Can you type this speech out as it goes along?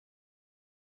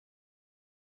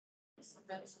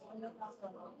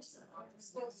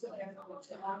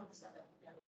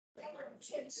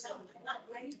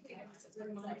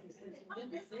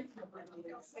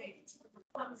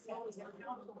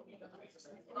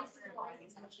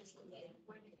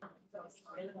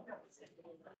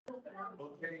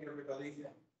Okay, everybody,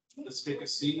 let's take a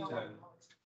seat and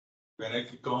we're going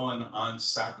to get going on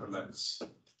sacraments.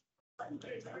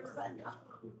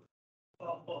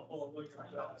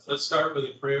 Let's start with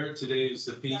a prayer. Today is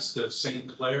the feast of St.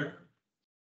 Clare.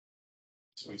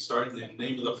 So we start in the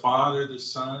name of the Father, the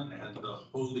Son, and the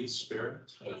Holy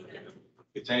Spirit.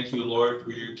 We thank you, Lord,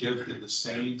 for your gift to the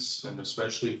saints, and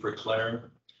especially for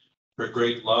Clare, for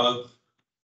great love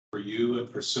for you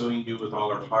and pursuing you with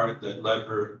all her heart that led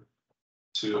her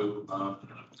to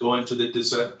go into the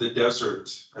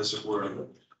desert, as it were,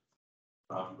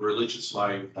 religious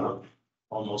life,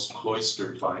 almost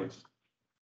cloistered life.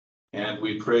 And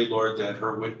we pray, Lord, that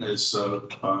her witness of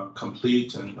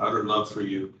complete and utter love for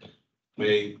you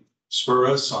may spur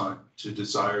us on to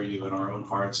desire you in our own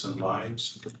hearts and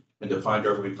lives, and to find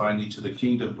our way finally to the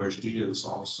kingdom where she is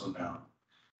also now.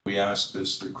 We ask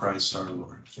this through Christ our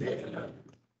Lord. Amen.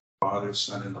 Father,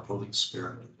 Son, and the Holy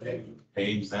Spirit. Amen.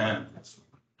 Amen.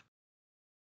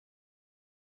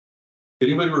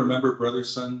 Anybody remember Brother,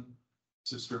 Sun,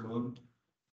 Sister Moon?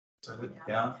 Is that it?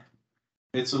 Yeah.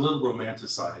 It's a little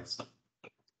romanticized,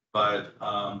 but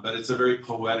it's a very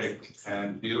poetic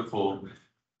and beautiful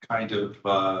kind of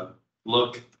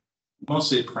look,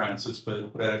 mostly at Francis,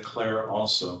 but at Clare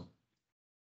also.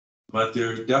 But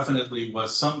there definitely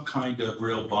was some kind of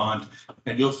real bond,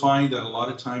 and you'll find that a lot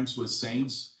of times with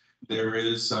saints, there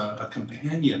is a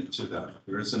companion to them.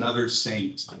 There is another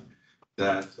saint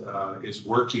that is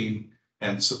working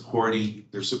and supporting.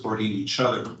 They're supporting each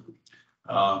other.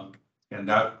 And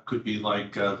that could be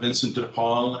like Vincent de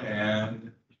Paul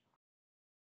and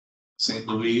St.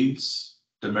 Louise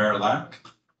de Marillac.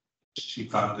 She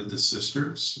founded the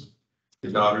Sisters, the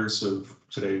daughters of,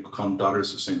 today we call them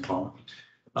Daughters of St. Paul.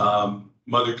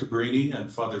 Mother Cabrini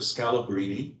and Father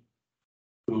Scalabrini,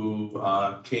 who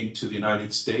came to the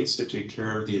United States to take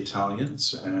care of the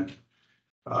Italians and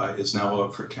is now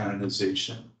up for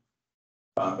canonization.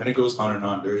 And it goes on and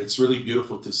on. It's really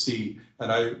beautiful to see.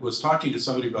 And I was talking to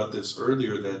somebody about this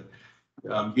earlier, that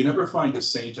you never find a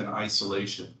saint in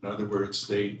isolation. In other words,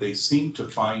 they seem to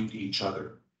find each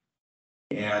other,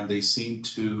 and they seem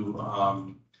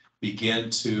to begin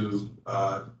to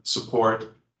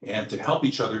support and to help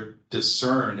each other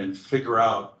discern and figure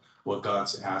out what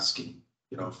God's asking,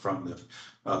 from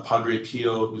them. Padre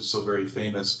Pio, who's so very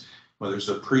famous, well, there's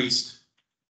a priest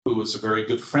who was a very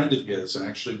good friend of his. And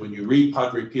actually, when you read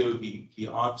Padre Pio, he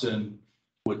often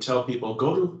would tell people,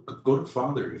 go to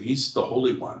Father, he's the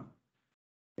Holy One.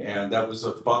 And that was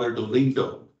a Father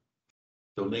Dolindo.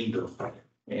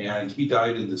 And he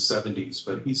died in the 70s,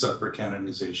 but he's up for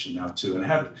canonization now too, and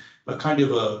had a kind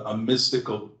of a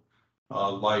mystical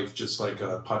life, just like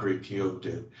Padre Pio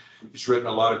did. He's written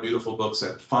a lot of beautiful books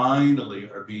that finally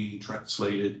are being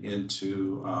translated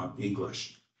into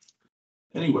English.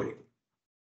 Anyway,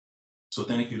 so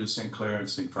thank you to St. Clare and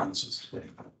St. Francis today.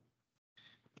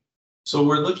 So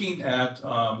we're looking at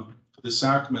the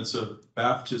sacraments of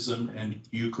baptism and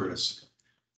Eucharist,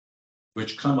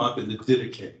 which come up in the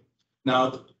Didache.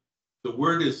 Now, the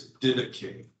word is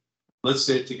Didache. Let's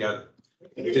say it together.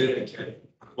 Didache.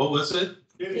 What was it?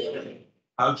 Didache.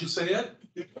 How'd you say it?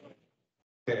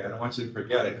 Okay, I don't want you to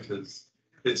forget it because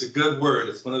it's a good word.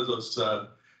 It's one of those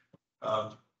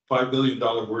 $5 billion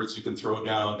words you can throw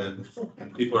down,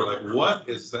 and people are like, what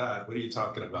is that? What are you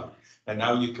talking about? And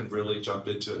now you can really jump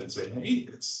into it and say, hey,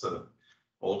 it's the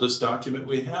oldest document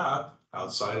we have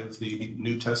outside of the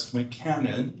New Testament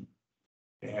canon.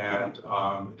 And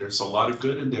there's a lot of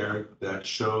good in there that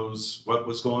shows what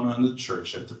was going on in the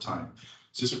church at the time.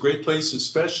 So it's a great place,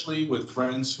 especially with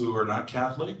friends who are not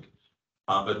Catholic,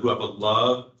 but who have a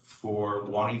love for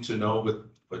wanting to know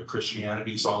what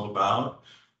Christianity is all about.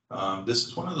 This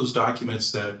is one of those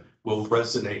documents that will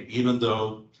resonate, even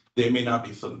though they may not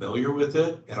be familiar with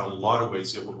it. In a lot of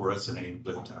ways, it will resonate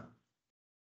with them.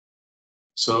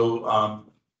 So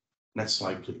next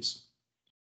slide, please.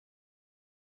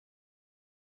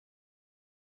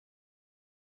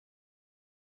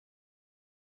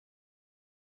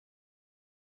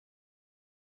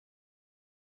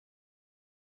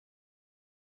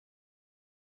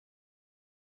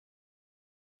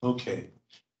 Okay.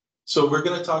 So we're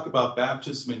going to talk about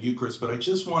baptism and Eucharist, but I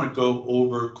just want to go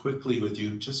over quickly with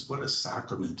you just what a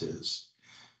sacrament is.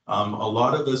 A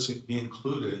lot of us, me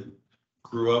included,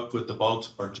 grew up with the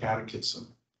Baltimore Catechism.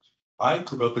 I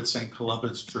grew up at St.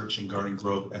 Columba's Church in Garden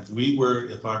Grove, and we were,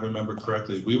 if I remember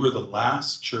correctly, we were the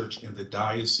last church in the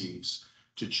diocese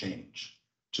to change,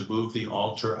 to move the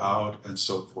altar out and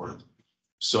so forth.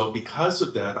 So because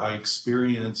of that, I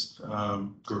experienced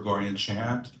Gregorian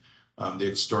chant, the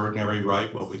extraordinary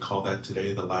rite, what we call that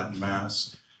today, the Latin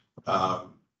Mass,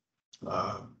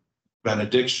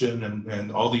 benediction,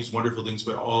 and all these wonderful things,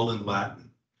 but all in Latin.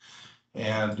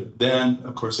 And then,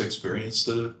 of course, I experienced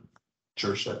the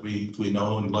church that we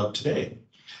know and love today.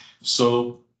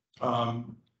 So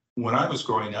when I was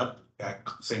growing up at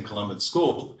St. Columba's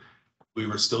School, we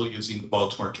were still using the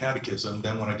Baltimore Catechism.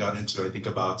 Then when I got into, I think,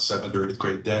 about 7th or 8th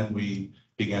grade, then we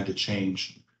began to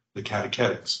change the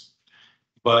catechetics.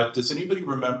 But does anybody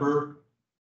remember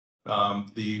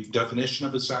the definition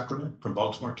of a sacrament from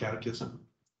Baltimore Catechism?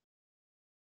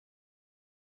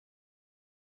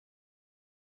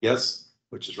 Yes,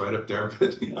 which is right up there.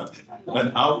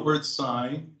 An outward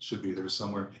sign, should be there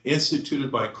somewhere, instituted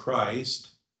by Christ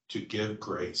to give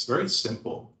grace. Very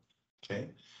simple, okay?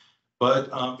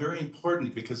 But very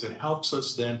important because it helps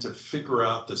us then to figure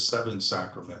out the 7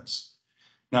 sacraments.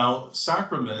 Now,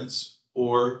 sacraments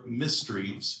or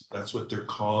mysteries, that's what they're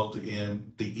called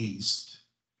in the East.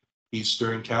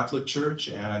 Eastern Catholic Church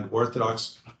and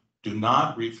Orthodox do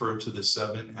not refer to the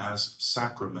 7 as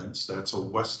sacraments. That's a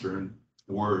Western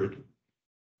word.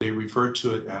 They refer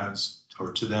to it as,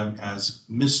 or to them as,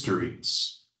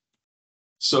 mysteries.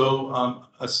 So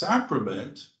a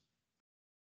sacrament,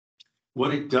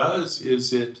 what it does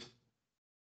is it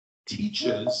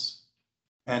teaches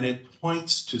and it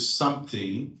points to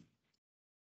something,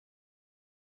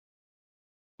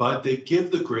 but they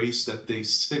give the grace that they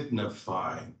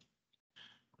signify.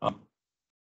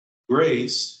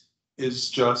 Grace is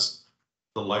just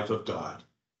the life of God.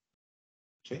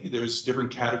 Okay, there's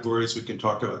different categories. We can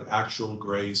talk about actual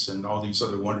grace and all these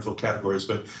other wonderful categories,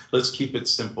 but let's keep it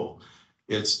simple.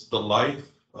 It's the life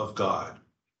of God.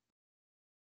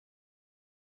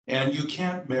 And you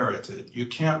can't merit it. You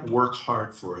can't work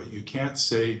hard for it. You can't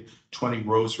say 20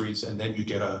 rosaries and then you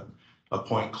get a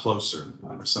point closer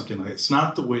or something like that. It's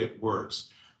not the way it works.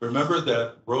 Remember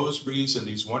that rosaries and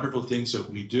these wonderful things that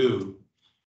we do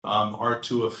are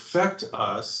to affect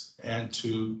us and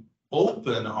to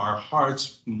open our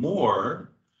hearts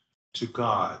more to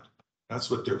God.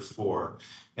 That's what they're for.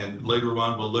 And later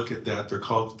on, we'll look at that. They're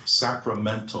called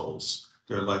sacramentals.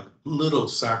 They're like little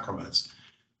sacraments.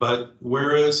 But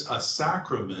whereas a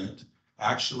sacrament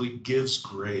actually gives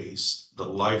grace, the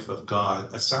life of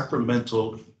God, a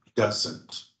sacramental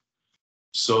doesn't.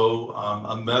 So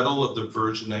a medal of the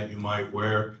Virgin that you might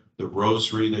wear, the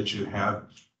rosary that you have,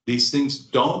 these things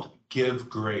don't give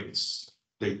grace.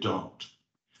 They don't.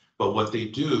 But what they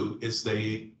do is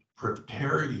they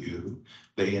prepare you,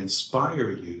 they inspire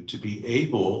you to be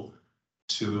able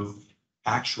to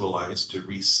actualize, to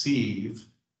receive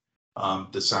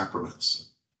the sacraments.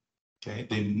 Okay,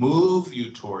 they move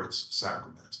you towards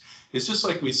sacraments. It's just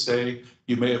like we say,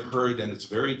 you may have heard, and it's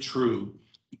very true,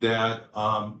 that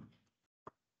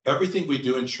everything we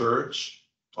do in church,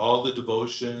 all the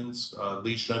devotions,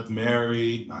 Legion of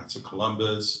Mary, Knights of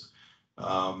Columbus,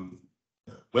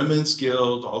 Women's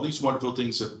Guild, all these wonderful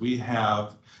things that we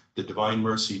have, the Divine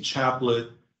Mercy Chaplet,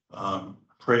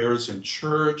 prayers in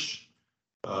church,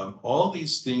 all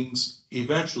these things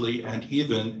eventually, and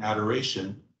even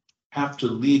adoration, have to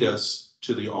lead us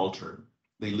to the altar.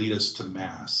 They lead us to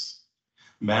Mass.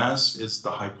 Mass is the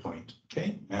high point,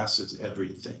 okay? Mass is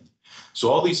everything. So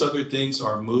all these other things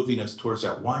are moving us towards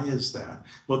that. Why is that?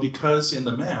 Well, because in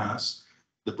the Mass,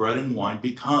 the bread and wine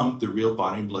become the real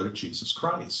body and blood of Jesus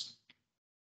Christ.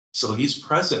 So he's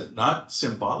present, not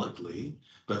symbolically,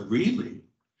 but really.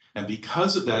 And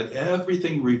because of that,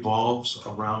 everything revolves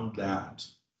around that.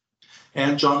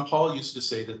 And John Paul used to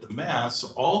say that the Mass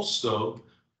also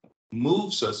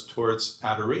moves us towards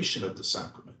adoration of the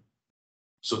sacrament.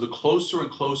 So the closer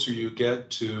and closer you get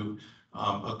to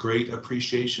a great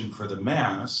appreciation for the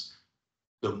Mass,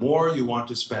 the more you want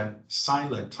to spend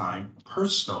silent time,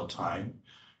 personal time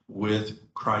with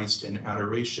Christ in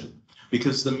adoration.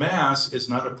 Because the Mass is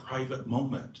not a private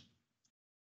moment.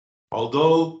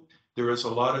 Although there is a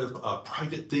lot of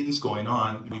private things going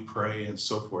on, we pray and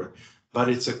so forth, but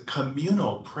it's a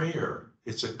communal prayer.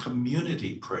 It's a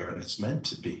community prayer, and it's meant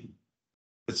to be.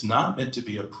 It's not meant to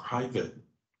be a private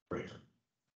prayer.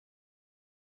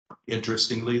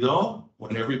 Interestingly, though,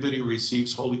 when everybody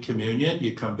receives Holy Communion,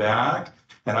 you come back,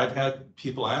 and I've had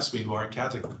people ask me who aren't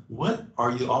Catholic, what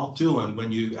are you all doing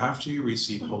after you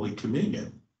receive Holy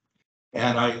Communion?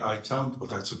 And I tell them, well,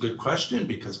 that's a good question,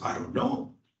 because I don't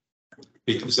know.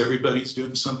 Because everybody's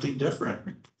doing something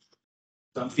different.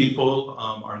 Some people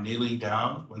are kneeling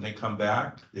down when they come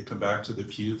back. They come back to the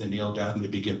pew, they kneel down, and they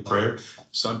begin prayer.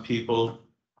 Some people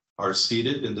are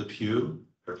seated in the pew,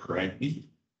 they're praying.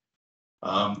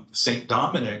 St.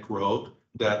 Dominic wrote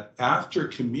that after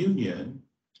communion,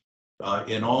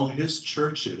 in all his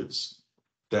churches,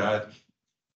 that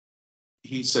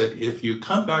he said, if you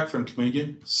come back from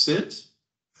communion, sit,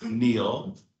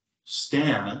 kneel,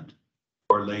 stand,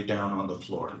 or lay down on the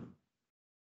floor.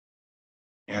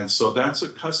 And so that's a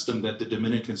custom that the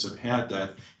Dominicans have had,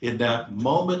 that in that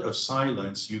moment of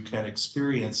silence, you can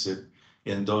experience it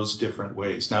in those different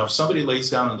ways. Now, if somebody lays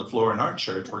down on the floor in our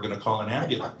church, we're going to call an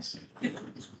ambulance.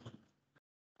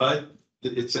 But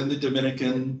it's in the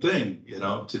Dominican thing,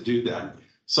 to do that.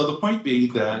 So the point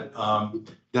being that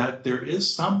that there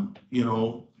is some,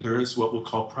 there is what we'll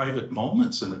call private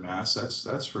moments in the Mass.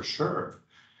 That's for sure.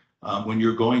 When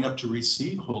you're going up to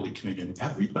receive Holy Communion,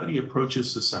 everybody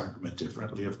approaches the sacrament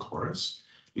differently, of course,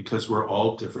 because we're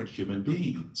all different human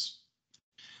beings.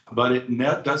 But it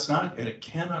does not, and it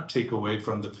cannot take away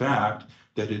from the fact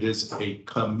that it is a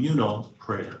communal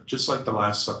prayer, just like the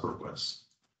Last Supper was.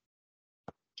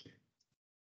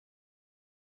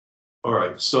 All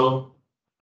right, so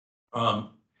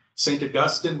St.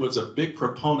 Augustine was a big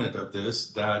proponent of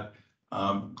this, that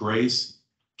grace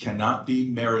cannot be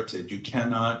merited. You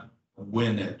cannot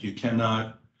win it. You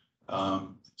cannot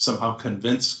somehow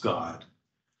convince God.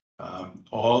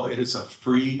 It is a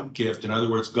free gift. In other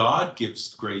words, God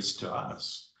gives grace to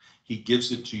us. He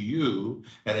gives it to you,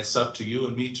 and it's up to you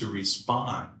and me to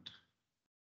respond.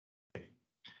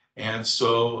 And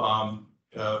so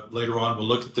later on, we'll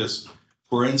look at this.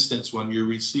 For instance, when you're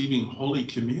receiving Holy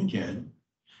Communion,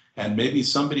 and maybe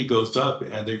somebody goes up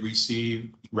and they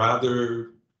receive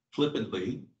rather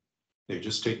flippantly, they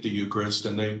just take the Eucharist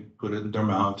and they put it in their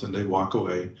mouth and they walk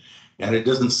away. And it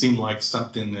doesn't seem like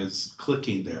something is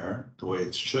clicking there the way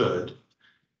it should.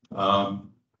 But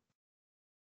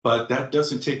that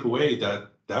doesn't take away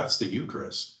that that's the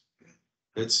Eucharist.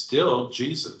 It's still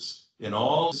Jesus in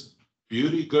all his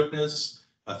beauty, goodness,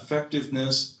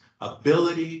 effectiveness,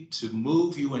 ability to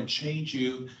move you and change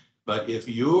you. But if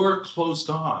you're closed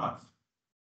off,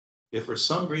 if for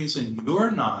some reason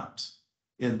you're not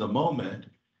in the moment,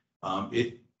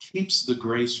 it keeps the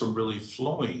grace from really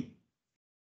flowing.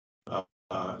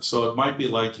 So it might be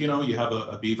like, you have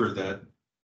a beaver that,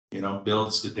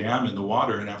 builds the dam in the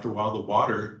water, and after a while, the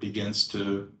water begins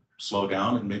to slow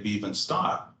down and maybe even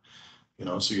stop.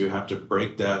 So you have to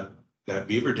break that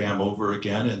beaver dam over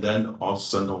again, and then all of a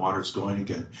sudden the water's going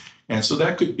again. And so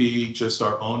that could be just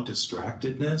our own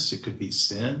distractedness. It could be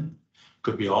sin. It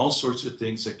could be all sorts of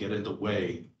things that get in the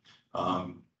way.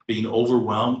 Being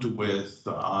overwhelmed with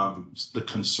the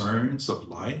concerns of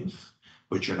life,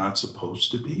 which you're not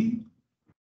supposed to be.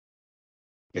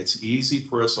 It's easy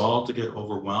for us all to get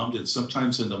overwhelmed, and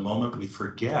sometimes in the moment we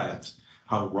forget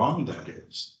how wrong that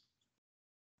is.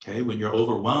 Okay, when you're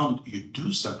overwhelmed, you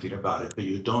do something about it, but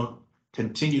you don't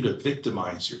continue to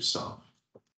victimize yourself,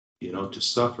 to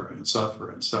suffer and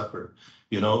suffer and suffer,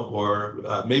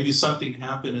 or maybe something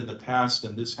happened in the past,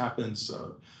 and this happens.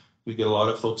 We get a lot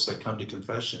of folks that come to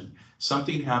confession.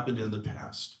 Something happened in the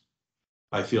past.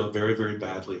 I feel very, very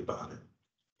badly about it.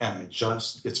 And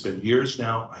it's been years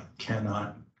now, I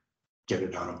cannot get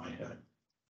it out of my head.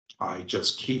 I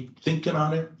just keep thinking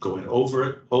on it, going over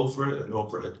it, and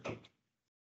over it.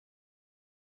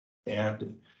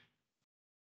 And,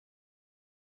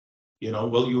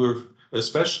 you were,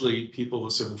 especially people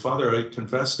will say, well, Father, I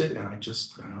confessed it, and I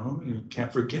just, you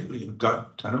can't forgive me. God,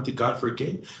 I don't think God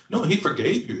forgave. No, he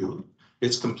forgave you.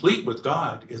 It's complete with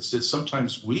God. It's just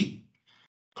sometimes we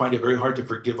find it very hard to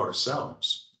forgive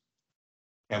ourselves,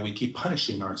 and we keep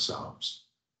punishing ourselves.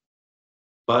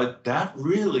 But that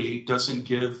really doesn't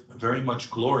give very much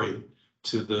glory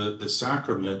to the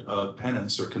sacrament of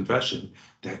penance or confession,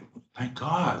 that, thank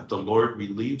God, the Lord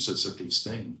relieves us of these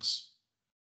things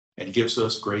and gives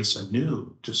us grace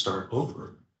anew to start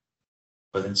over.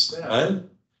 But instead,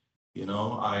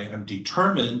 I am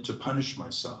determined to punish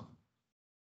myself.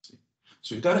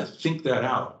 So you've got to think that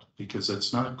out, because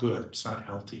it's not good. It's not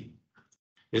healthy.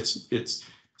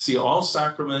 See, all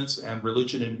sacraments and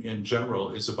religion in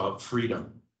general is about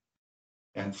freedom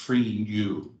and freeing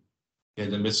you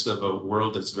in the midst of a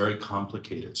world that's very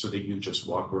complicated, so that you just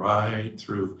walk right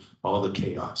through all the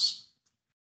chaos.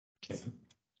 Okay.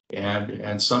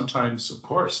 And sometimes, of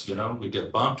course, we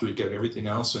get bumped, we get everything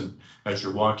else, and as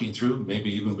you're walking through,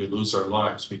 maybe even we lose our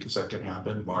lives, because that can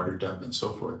happen, martyrdom and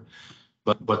so forth.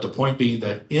 But the point being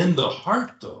that in the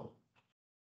heart, though,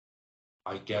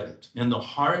 I get it. In the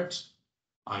heart,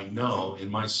 I know in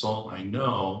my soul, I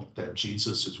know that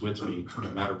Jesus is with me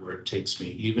no matter where it takes me,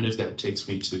 even if that takes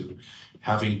me to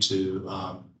having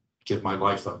to give my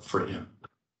life up for him.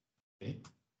 Okay.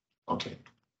 Okay.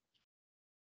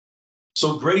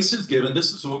 So grace is given.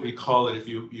 This is what we call it. If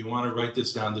you want to write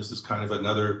this down, this is kind of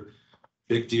another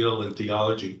big deal in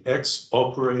theology. Ex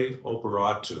opere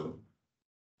operato,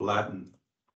 Latin.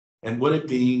 And what it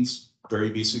means very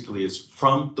basically is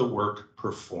from the work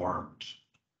performed.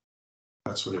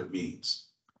 That's what it means.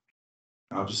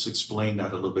 I'll just explain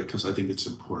that a little bit because I think it's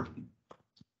important.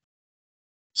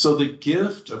 So the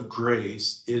gift of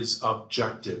grace is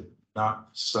objective, not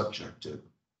subjective.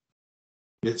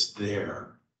 It's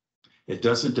there. It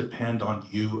doesn't depend on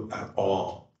you at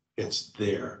all. It's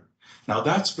there. Now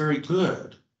that's very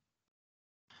good,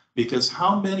 because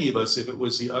how many of us, if it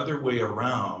was the other way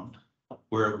around,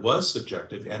 where it was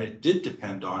subjective and it did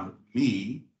depend on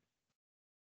me,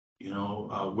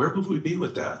 where would we be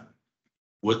with that?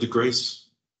 Would the grace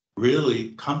really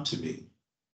come to me?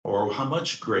 Or how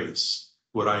much grace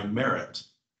would I merit?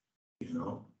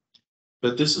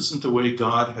 But this isn't the way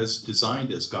God has designed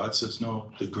this. God says,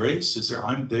 no, the grace is there.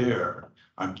 I'm there.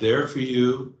 I'm there for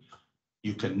you.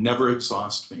 You can never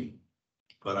exhaust me,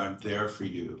 but I'm there for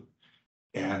you.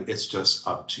 And it's just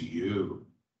up to you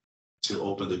to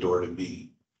open the door to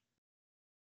me.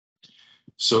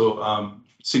 So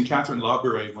St. Catherine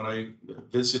Labouré, when I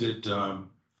visited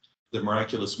the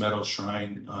Miraculous Medal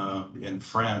Shrine in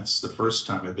France, the first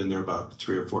time, I've been there about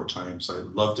 3 or 4 times. I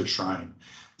love the shrine.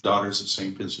 Daughters of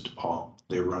St. Vincent de Paul,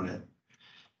 they run it.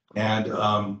 And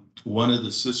one of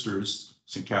the sisters,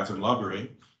 St. Catherine Labouré,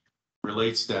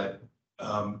 relates that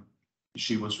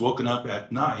she was woken up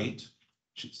at night.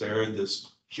 She's there in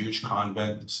this huge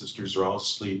convent. The sisters are all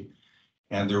asleep.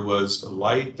 And there was a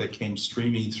light that came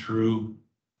streaming through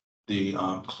the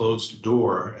closed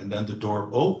door. And then the door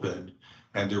opened.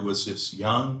 And there was this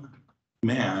young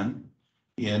man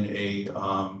in a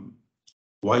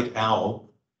white alb.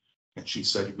 And she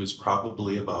said he was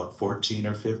probably about 14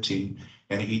 or 15.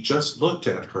 And he just looked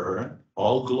at her,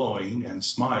 all glowing, and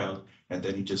smiled. And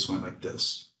then he just went like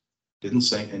this. Didn't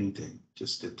say anything,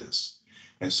 just did this.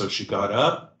 And so she got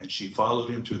up and she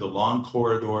followed him through the long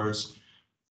corridors.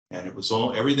 And it was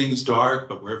everything's dark,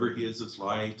 but wherever he is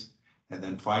light. And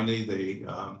then finally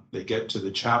they get to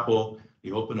the chapel.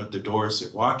 They open up the doors,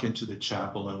 they walk into the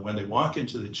chapel. And when they walk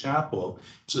into the chapel,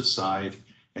 it's aside,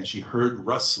 and she heard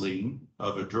rustling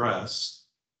of a dress.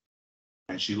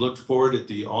 And she looked forward at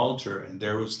the altar, and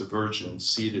there was the Virgin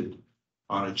seated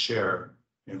on a chair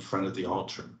in front of the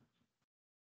altar.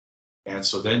 And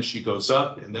so then she goes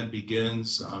up and then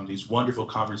begins these wonderful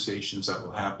conversations that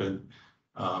will happen,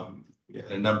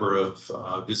 a number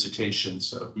of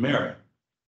visitations of Mary.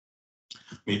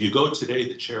 I mean, if you go today,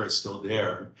 the chair is still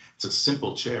there. It's a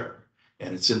simple chair,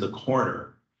 and it's in the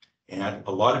corner. And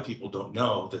a lot of people don't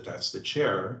know that that's the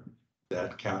chair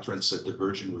that Catherine said the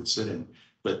Virgin would sit in.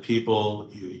 But people,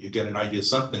 you get an idea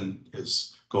something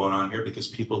is going on here, because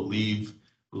people leave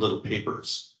little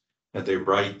papers and they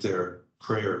write their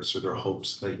prayers or their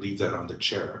hopes. They leave that on the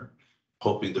chair,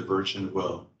 hoping the Virgin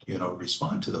will,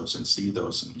 respond to those and see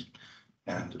those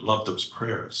and love those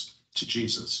prayers to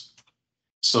Jesus.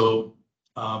 So,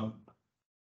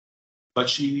 but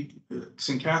St.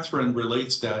 Catherine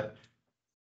relates that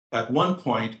at one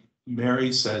point,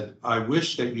 Mary said, I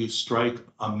wish that you strike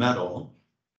a medal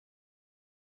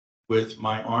with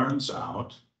my arms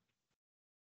out.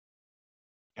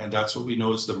 And that's what we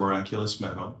know as the miraculous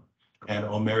medal. And,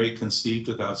 O Mary, conceived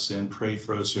without sin, pray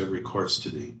for us who have recourse to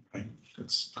thee. Right?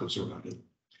 That goes around it.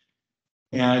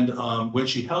 And when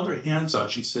she held her hands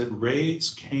out, she said, rays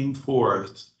came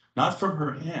forth, not from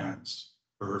her hands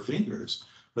or her fingers,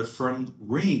 but from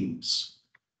rings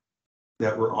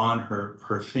that were on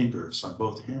her fingers, on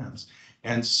both hands.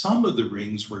 And some of the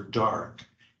rings were dark.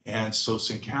 And so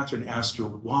St. Catherine asked her,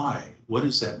 why? What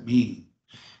does that mean?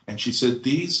 And she said,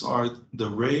 these are the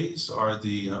rays, or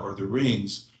the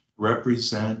rings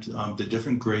represent the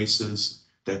different graces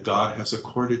that God has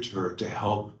accorded to her to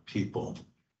help people.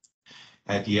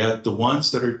 And yet the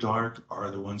ones that are dark are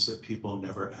the ones that people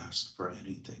never ask for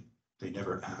anything. They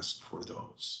never ask for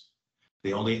those.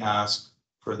 They only ask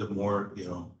for the more,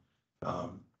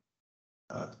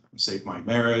 save my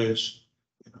marriage,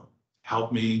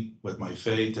 help me with my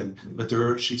faith.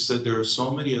 But she said, there are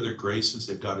so many other graces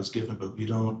that God has given, but we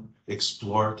don't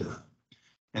explore them.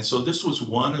 And so this was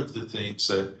one of the things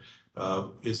that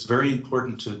is very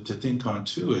important to think on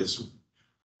too, is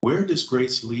where does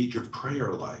grace lead your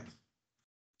prayer life?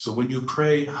 So when you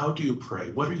pray, how do you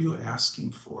pray? What are you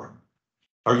asking for?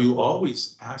 Are you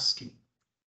always asking?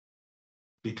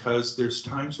 Because there's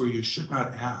times where you should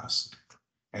not ask.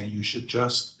 and you should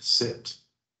just sit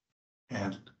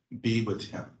and be with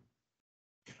him.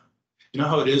 You know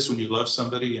how it is when you love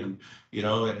somebody, and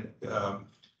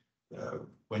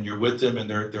when you're with them and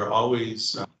they're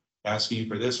always asking you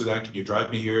for this or that. Can you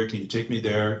drive me here? Can you take me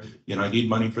there? I need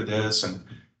money for this, and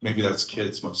maybe that's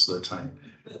kids most of the time.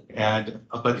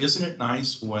 But isn't it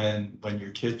nice when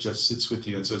your kid just sits with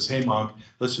you and says, "Hey, Mom,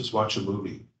 let's just watch a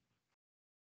movie,"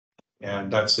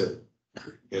 and that's it.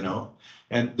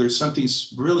 And there's something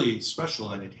really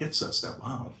special, and it hits us that,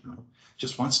 wow,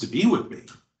 just wants to be with me.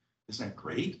 Isn't that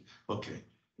great? Okay.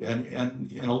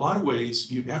 And in a lot of ways,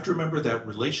 you have to remember that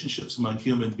relationships among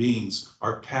human beings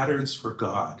are patterns for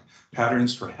God,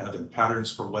 patterns for heaven,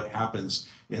 patterns for what happens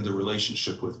in the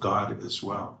relationship with God as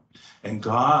well. And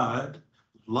God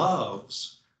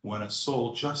loves when a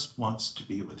soul just wants to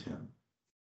be with him.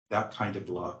 That kind of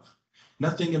love.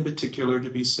 Nothing in particular to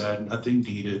be said, nothing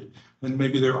needed. And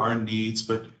maybe there are needs,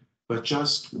 but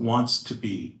just wants to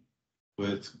be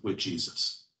with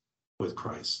Jesus, with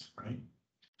Christ, right?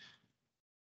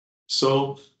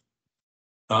 So,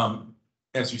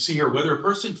 as you see here, whether a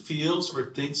person feels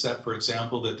or thinks that, for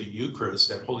example, that the Eucharist,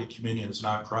 that Holy Communion is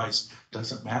not Christ,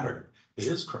 doesn't matter. It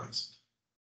is Christ.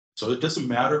 So it doesn't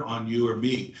matter on you or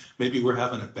me. Maybe we're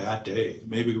having a bad day.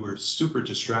 Maybe we're super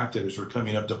distracted as we're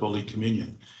coming up to Holy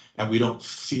Communion and we don't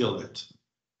feel it.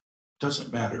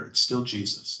 Doesn't matter. It's still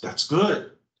Jesus. That's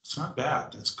good. It's not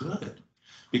bad. That's good.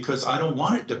 Because I don't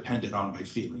want it dependent on my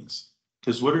feelings.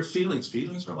 Because what are feelings?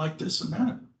 Feelings are like this and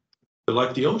that. They're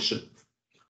like the ocean.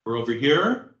 We're over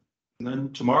here, and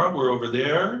then tomorrow we're over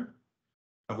there,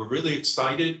 and we're really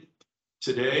excited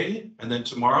today, and then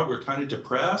tomorrow we're kind of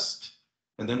depressed,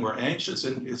 and then we're anxious,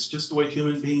 and it's just the way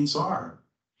human beings are,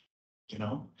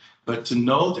 But to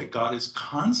know that God is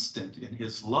constant in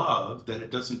his love, that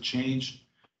it doesn't change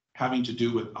having to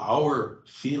do with our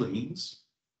feelings,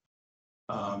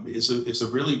 is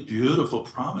a really beautiful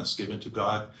promise given to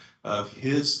God of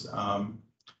his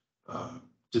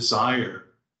desire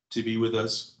to be with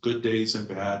us, good days and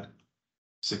bad,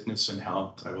 sickness and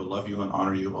health. I will love you and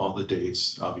honor you all the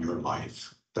days of your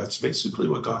life. That's basically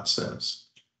what God says.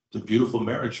 The beautiful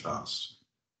marriage vows.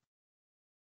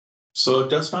 So it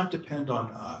does not depend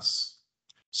on us.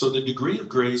 So the degree of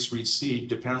grace received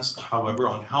depends, however,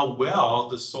 on how well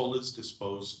the soul is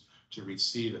disposed to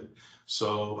receive it.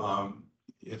 So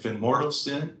if in mortal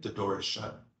sin, the door is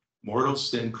shut. Mortal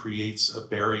sin creates a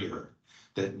barrier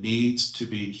that needs to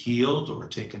be healed or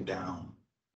taken down.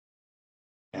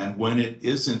 And when it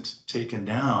isn't taken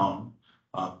down,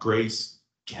 grace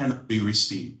cannot be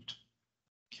received.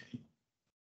 Okay.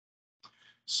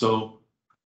 So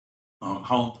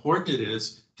how important it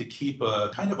is to keep a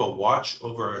kind of a watch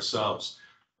over ourselves.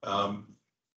 I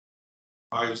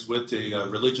was with a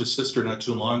religious sister not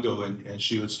too long ago, and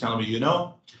she was telling me,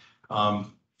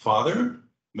 Father,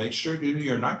 make sure you do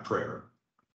your night prayer.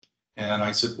 And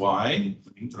I said, why?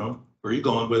 Where are you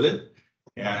going with it?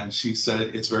 And she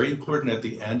said, it's very important at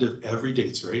the end of every day.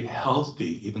 It's very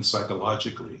healthy, even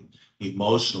psychologically,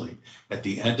 emotionally. At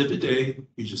the end of the day,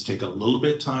 you just take a little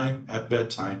bit of time at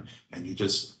bedtime and you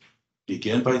just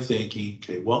begin by thinking,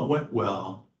 okay, what went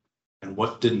well and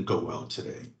what didn't go well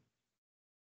today?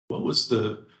 What was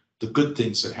the good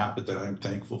things that happened that I'm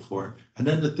thankful for? And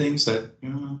then the things that,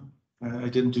 I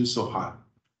didn't do so hot.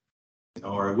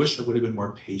 Or I wish I would have been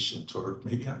more patient, or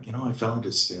maybe, I fell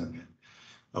into sin.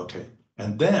 Okay.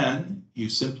 And then you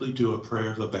simply do a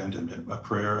prayer of abandonment, a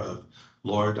prayer of,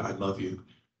 Lord, I love you.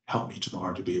 Help me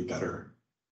tomorrow to be a better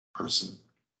person.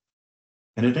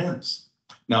 And it ends.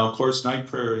 Now, of course, night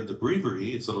prayer in the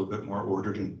breviary is a little bit more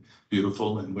ordered and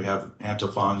beautiful, and we have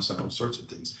antiphons and all sorts of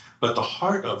things. But the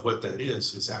heart of what that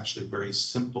is actually very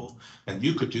simple. And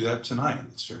you could do that tonight.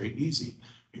 It's very easy.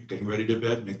 You're getting ready to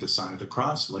bed, make the sign of the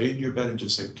cross, lay in your bed and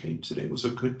just say, okay, today was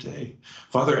a good day.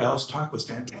 Father Al's talk was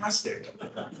fantastic.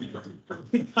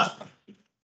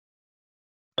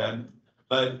 And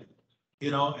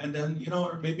then,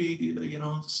 or maybe,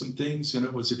 some things,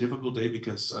 it was a difficult day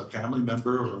because a family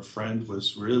member or a friend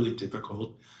was really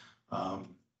difficult.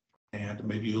 And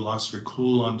maybe you lost your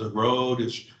cool on the road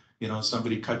as,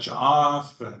 somebody cut you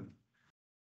off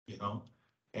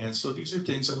and so these are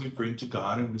things that we bring to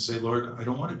God and we say, Lord, I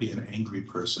don't want to be an angry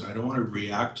person. I don't want to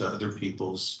react to other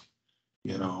people's,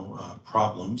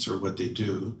 problems or what they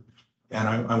do. And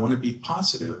I want to be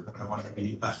positive and I want to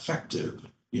be effective,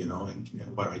 in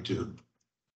what I do.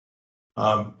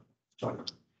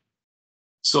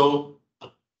 So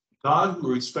God,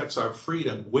 who respects our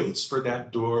freedom, waits for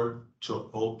that door to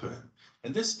open.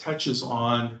 And this touches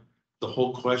on the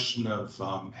whole question of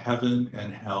heaven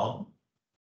and hell.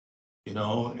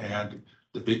 And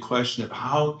the big question of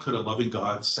how could a loving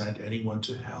God send anyone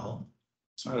to hell?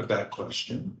 It's not a bad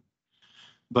question.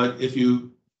 But if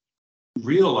you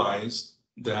realize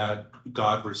that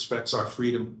God respects our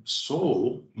freedom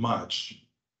so much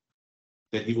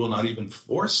that he will not even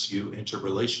force you into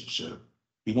relationship.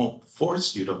 He won't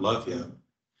force you to love him.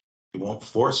 He won't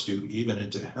force you even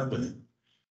into heaven.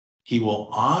 He will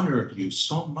honor you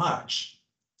so much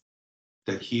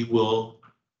that he will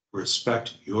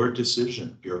respect your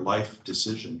decision, your life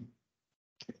decision.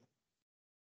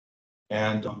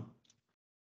 And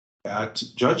at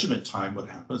judgment time, what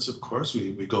happens, of course,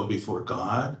 we go before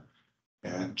God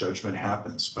and judgment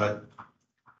happens. But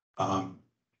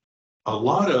a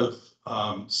lot of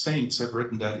saints have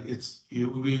written that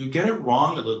we get it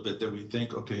wrong a little bit, that we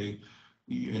think, okay,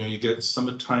 you get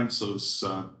sometimes those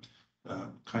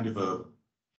kind of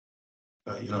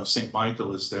St.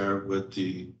 Michael is there with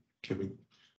the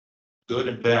good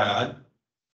and bad.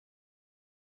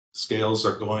 Scales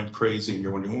are going crazy and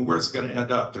you're wondering, well, where's it going to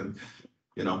end up? And,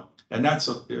 and that's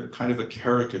a kind of a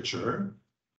caricature,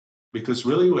 because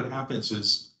really what happens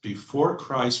is before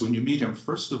Christ, when you meet him,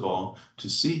 first of all, to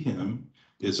see him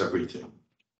is everything.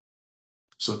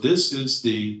 So this is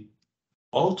the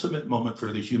ultimate moment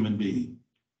for the human being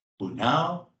who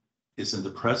now is in the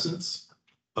presence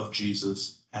of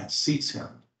Jesus and sees him,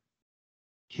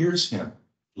 hears him,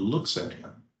 looks at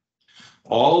him.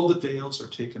 All the veils are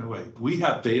taken away. We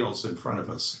have veils in front of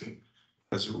us,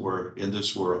 as it were, in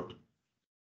this world.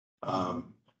 Do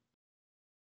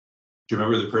you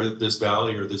remember this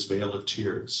valley or this veil of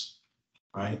tears,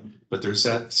 right? But there's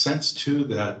that sense too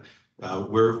that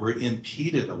we're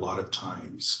impeded a lot of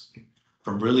times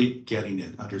from really getting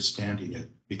it, understanding it,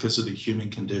 because of the human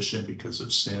condition, because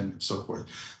of sin and so forth.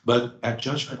 But at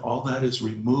judgment, all that is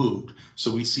removed.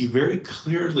 So we see very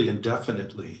clearly and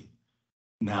definitely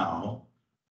now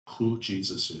who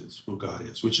Jesus is, who God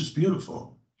is, which is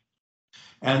beautiful.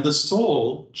 And the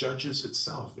soul judges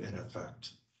itself in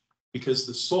effect, because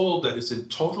the soul that is in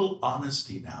total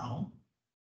honesty now,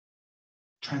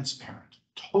 transparent,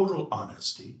 total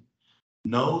honesty,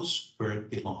 knows where it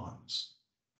belongs.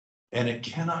 And it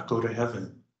cannot go to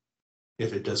heaven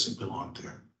if it doesn't belong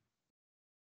there.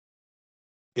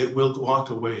 It will walk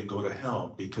away and go to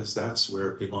hell because that's where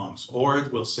it belongs. Or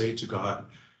it will say to God,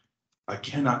 I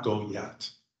cannot go yet.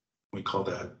 We call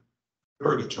that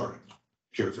purgatory,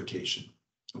 purification.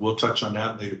 We'll touch on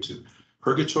that later too.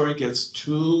 Purgatory gets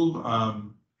too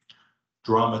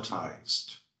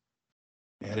dramatized.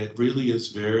 And it really is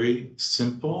very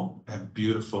simple and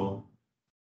beautiful.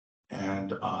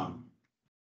 And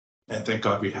thank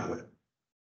God we have it,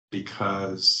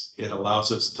 because it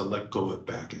allows us to let go of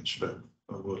baggage, but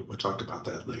we'll talk about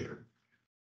that later.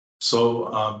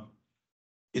 So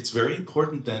it's very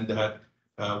important then that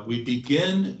we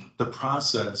begin the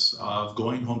process of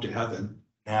going home to heaven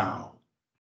now.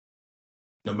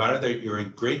 No matter that you're in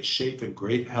great shape and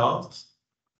great health,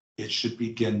 it should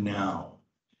begin now.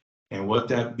 And what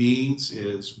that means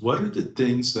is, what are the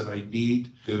things that I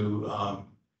need to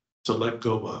let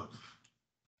go of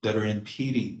that are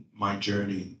impeding my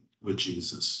journey with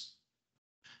Jesus?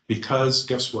 Because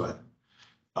guess what?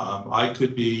 I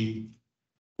could be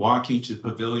walking to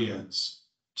pavilions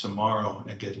tomorrow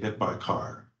and get hit by a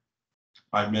car.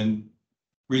 I'm in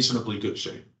reasonably good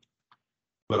shape,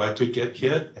 but I could get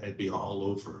hit and it'd be all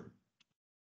over.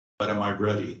 But am I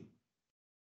ready?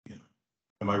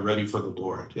 Am I ready for the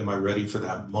Lord? Am I ready for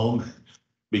that moment?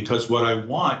 Because what I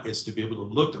want is to be able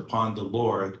to look upon the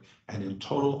Lord and in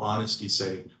total honesty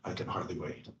say, I can hardly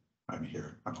wait. I'm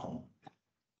here, I'm home.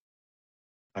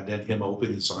 And then him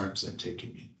open his arms and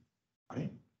taking me,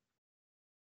 right?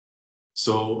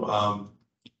 So,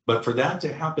 but for that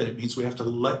to happen, it means we have to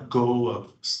let go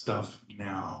of stuff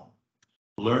now.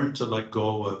 Learn to let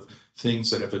go of things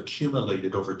that have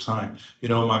accumulated over time.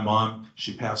 My mom,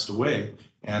 she passed away,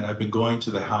 and I've been going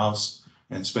to the house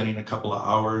and spending a couple of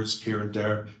hours here and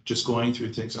there, just going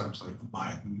through things. And I was like,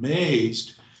 I'm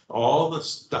amazed all the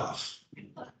stuff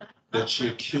that she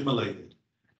accumulated.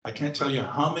 I can't tell you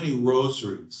how many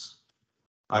rosaries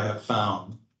I have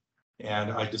found.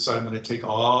 And I decided I'm going to take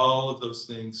all of those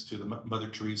things to the Mother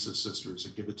Teresa sisters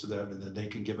and give it to them, and then they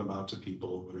can give them out to people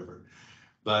or whatever.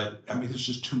 But I mean, there's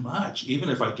just too much. Even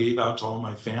if I gave out to all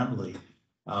my family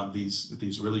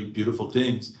these really beautiful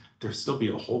things, there'd still be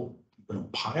a whole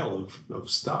pile of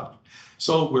stuff.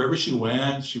 So wherever she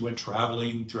went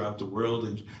traveling throughout the world,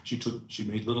 and she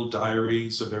made little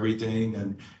diaries of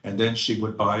everything, and then she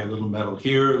would buy a little medal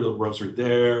here, a little rosary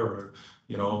there, or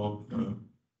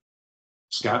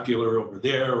scapular over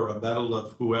there, or a medal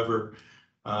of whoever,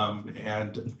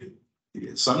 and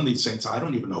some of these saints, I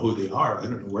don't even know who they are. I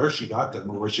don't know where she got them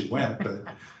or where she went,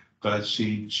 but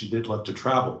she did love to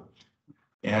travel.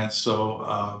 And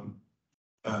so,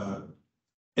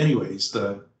 anyways,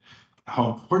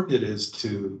 how important it is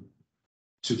to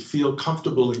feel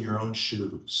comfortable in your own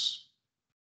shoes.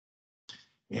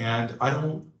 And I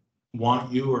don't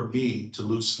want you or me to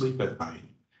lose sleep at night.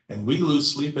 And we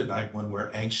lose sleep at night when we're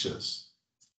anxious.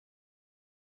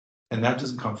 And that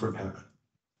doesn't come from heaven.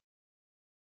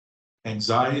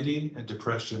 Anxiety and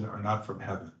depression are not from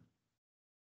heaven.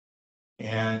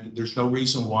 And there's no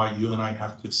reason why you and I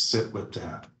have to sit with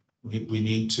that. We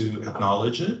need to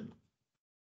acknowledge it,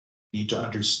 need to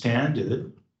understand it,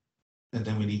 and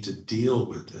then we need to deal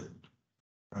with it,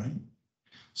 right?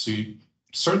 So you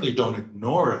certainly don't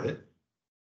ignore it,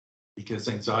 because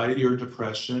anxiety or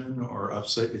depression or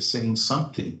upset is saying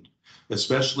something,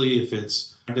 especially if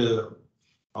it's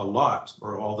a lot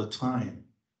or all the time.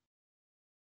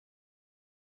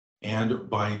 And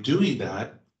by doing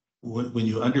that, when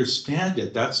you understand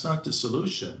it, that's not the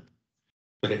solution,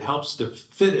 but it helps to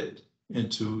fit it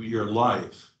into your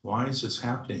life. Why is this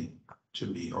happening to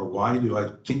me? Or why do I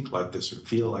think like this or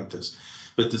feel like this?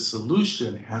 But the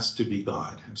solution has to be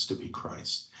God, has to be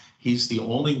Christ. He's the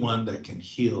only one that can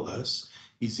heal us.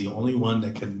 He's the only one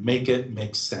that can make it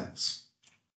make sense.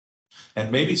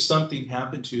 And maybe something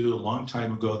happened to you a long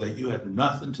time ago that you had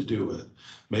nothing to do with.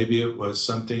 Maybe it was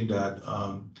something that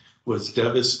was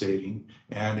devastating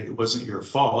and it wasn't your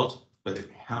fault, but it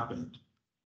happened.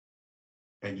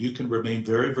 And you can remain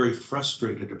very, very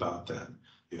frustrated about that.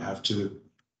 You have to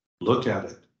look at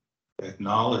it,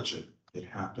 acknowledge it. It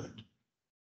happened.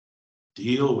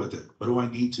 Deal with it. What do I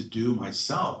need to do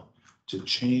myself to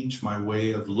change my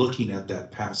way of looking at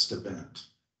that past event?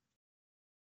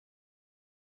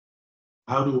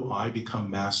 How do I become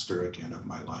master again of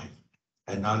my life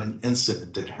and not an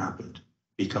incident that happened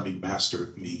becoming master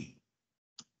of me?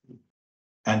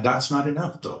 And that's not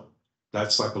enough, though.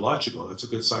 That's psychological. That's a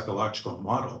good psychological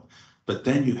model. But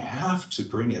then you have to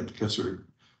bring it, because we're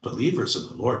believers of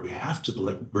the Lord, we have to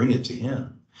bring it to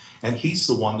him. And he's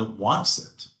the one that wants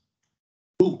it.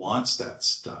 Who wants that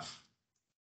stuff?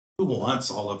 Who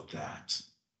wants all of that?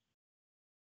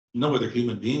 No other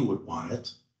human being would want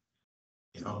it.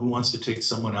 You know, who wants to take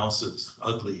someone else's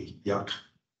ugly yuck?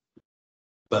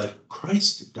 But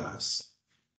Christ does.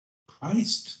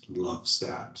 Christ loves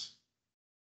that.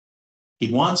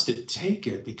 He wants to take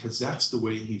it because that's the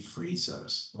way he frees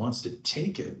us. He wants to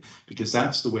take it because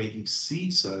that's the way he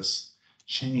sees us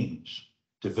change,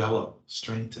 develop,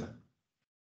 strengthen,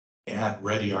 and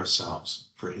ready ourselves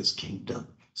for his kingdom.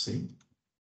 See?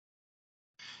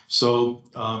 So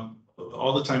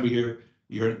all the time we hear,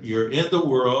 you're in the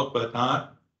world, but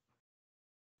not,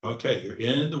 okay, you're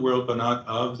in the world, but not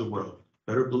of the world.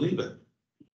 Better believe it.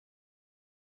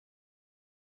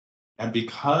 And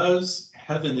because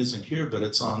heaven isn't here, but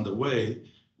it's on the way,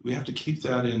 we have to keep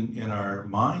that in our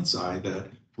mind's eye that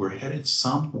we're headed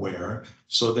somewhere.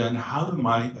 So then how do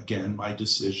my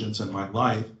decisions and my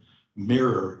life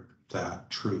mirror that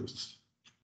truth?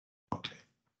 Okay.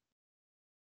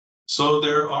 So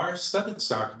there are 7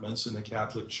 sacraments in the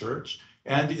Catholic Church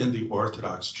and in the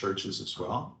Orthodox churches as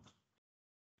well.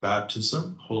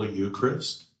 Baptism, Holy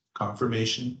Eucharist,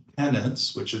 confirmation,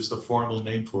 penance, which is the formal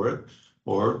name for it,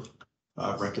 or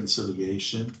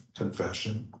reconciliation,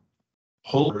 confession,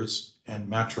 holers, and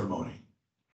matrimony.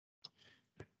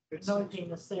 Anointing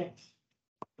the sick.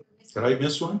 Did I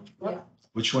miss one? Yeah.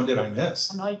 Which one did I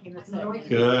miss? Anointing the sick.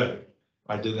 Good.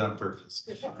 I did that on purpose.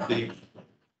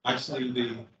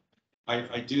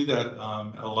 I do that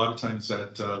a lot of times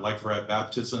at like for at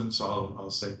baptisms,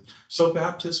 I'll say, so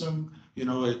baptism, you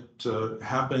know, it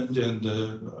happened in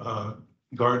the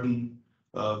Garden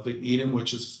of Eden,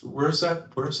 which is, where is that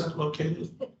located?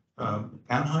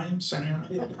 Anaheim, San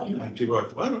Anaheim? And people are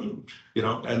like, what? You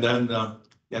know, and then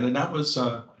that was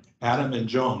Adam and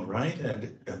Joan, right?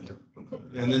 And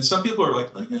then some people are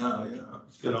like, oh, yeah,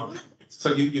 you know.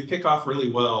 So you pick off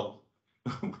really well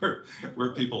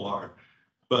where people are.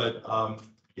 But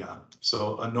yeah,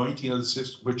 so anointing of the sick,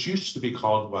 which used to be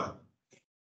called what?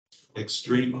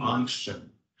 Extreme unction.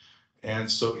 And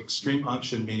so extreme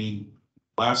unction meaning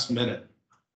last minute,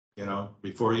 you know,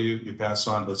 before you pass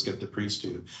on, let's get the priest to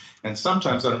you. And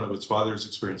sometimes, I don't know if it's Father's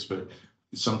experience, but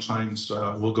sometimes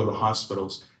we'll go to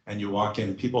hospitals and you walk in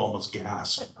and people almost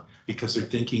gasp because they're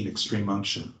thinking extreme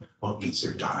unction. Well, it means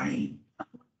they're dying,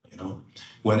 you know,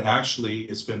 when actually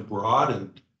it's been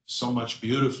broadened so much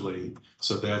beautifully.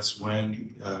 So that's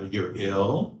when you're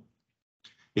ill.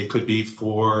 It could be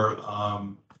for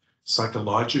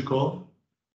psychological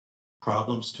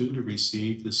problems too, to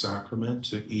receive the sacrament,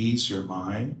 to ease your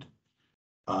mind.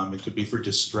 It could be for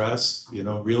distress,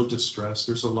 real distress.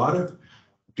 There's a lot of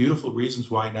beautiful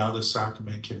reasons why now the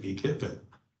sacrament can be given.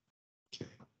 Okay.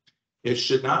 It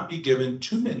should not be given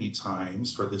too many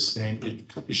times for the same.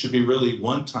 It should be really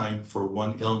one time for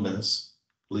one illness,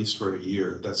 at least for a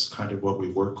year. That's kind of what we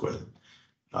work with.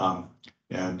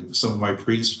 And some of my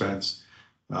priest friends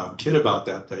kid about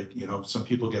that, some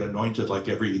people get anointed like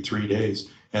every 3 days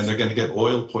and they're going to get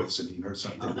oil poisoning or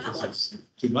something because it's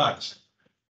too much.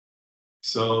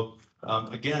 So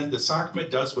again, the sacrament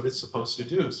does what it's supposed to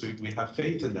do. So we have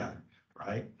faith in that,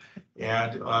 right?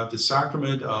 And the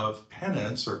sacrament of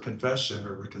penance or confession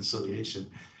or reconciliation,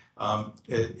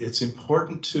 it's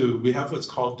important we have what's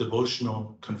called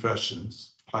devotional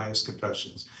confessions, pious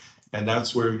confessions. And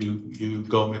that's where you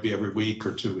go maybe every week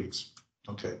or 2 weeks.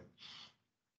 Okay.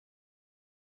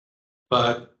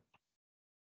 But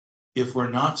if we're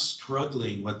not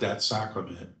struggling with that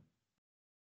sacrament,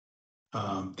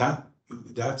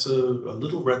 that's a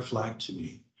little red flag to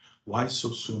me. Why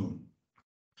so soon?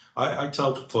 I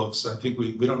tell folks, I think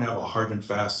we don't have a hard and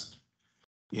fast,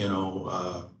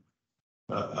 about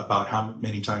how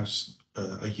many times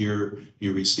a year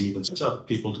you receive. And tell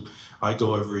people, I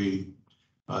go every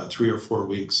 3 or 4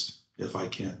 weeks if I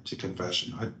can to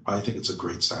confession. I think it's a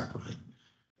great sacrament.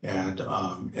 And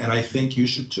I think you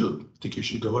should too. I think you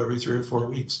should go every 3 or 4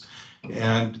 weeks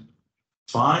and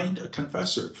find a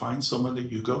confessor, find someone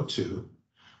that you go to,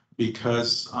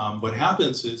 because what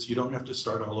happens is you don't have to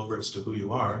start all over as to who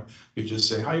you are. You just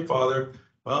say, hi, Father.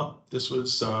 Well, this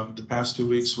was the past 2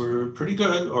 weeks were pretty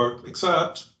good, or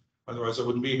except, otherwise I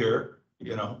wouldn't be here,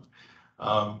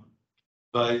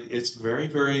 but it's very,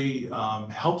 very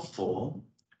helpful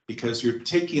because you're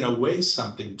taking away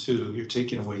something too. You're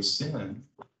taking away sin,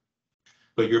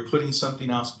 but you're putting something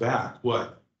else back.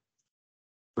 What?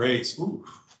 Grace. Ooh,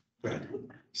 good.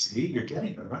 See, you're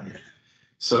getting it right.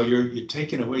 So you're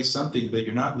taking away something, but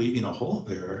you're not leaving a hole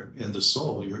there in the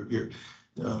soul.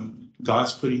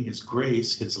 God's putting His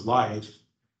grace, His life,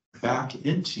 back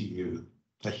into you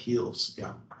that heals.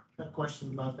 Yeah. A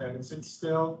question about that. Is it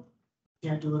still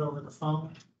can't do it over the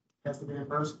phone? It has to be in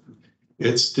person.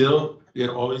 It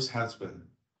always has been,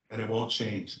 and it won't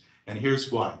change. And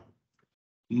here's why.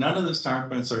 None of the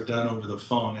sacraments are done over the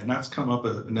phone, and that's come up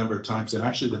a number of times. And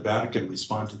actually, the Vatican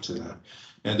responded to that,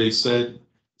 and they said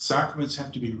sacraments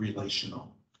have to be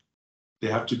relational. They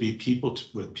have to be people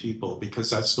with people, because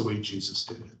that's the way Jesus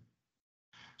did it.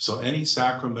 So any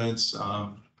sacraments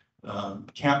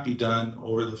can't be done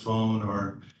over the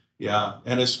phone,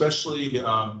 and especially,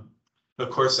 of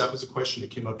course, that was a question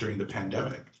that came up during the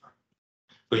pandemic.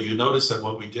 But you notice that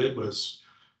what we did was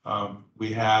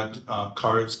we had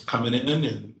cards coming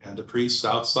in and the priests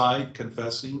outside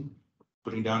confessing,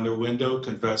 putting down their window,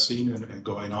 confessing and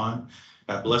going on.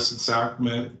 At Blessed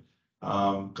Sacrament, we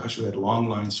had long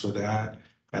lines for that.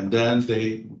 And then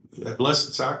at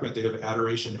Blessed Sacrament, they have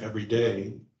adoration every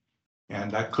day. And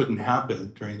that couldn't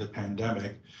happen during the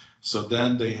pandemic. So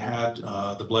then they had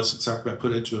the Blessed Sacrament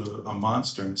put into a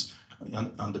monstrance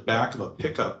on the back of a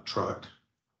pickup truck.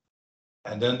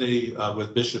 And then they,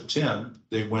 with Bishop Tim,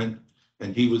 they went,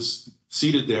 and he was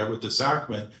seated there with the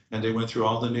sacrament, and they went through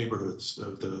all the neighborhoods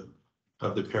of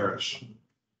the parish,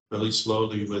 really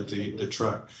slowly with the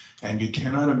truck. And you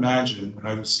cannot imagine, when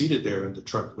I was seated there in the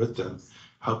truck with them,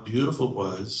 how beautiful it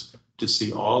was to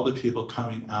see all the people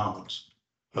coming out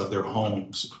of their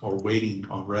homes or waiting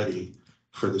already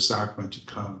for the sacrament to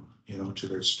come, to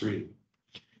their street.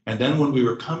 And then when we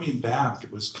were coming back,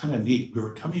 it was kind of neat. We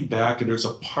were coming back, and there's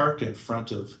a park in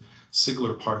front of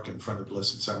Sigler Park in front of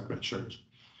Blessed Sacrament Church.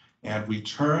 And we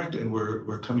turned and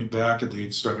we're coming back, and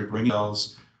they started ringing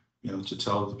bells, to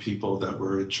tell the people that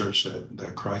were at church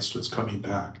that Christ was coming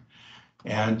back.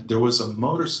 And there was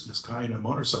this guy in a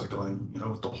motorcycle, and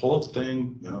with the whole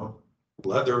thing,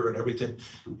 leather and everything.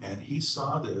 And he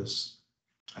saw this,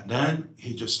 and then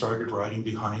he just started riding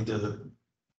behind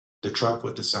the truck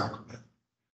with the sacrament.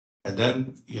 And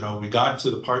then, we got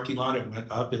to the parking lot and went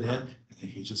up and in, and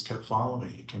he just kept following.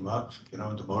 He came up, in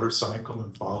the motorcycle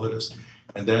and followed us.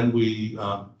 And then we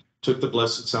took the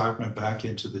Blessed Sacrament back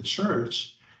into the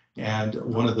church, and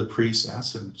one of the priests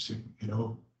asked him,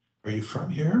 are you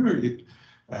from here?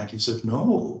 And he said,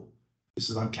 no. He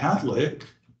said, I'm Catholic,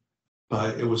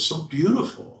 but it was so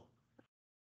beautiful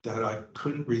that I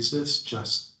couldn't resist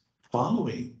just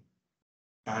following.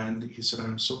 And he said,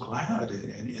 I'm so glad.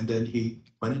 And then he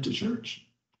went into church.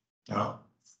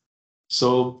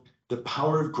 So the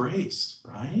power of grace,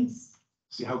 right?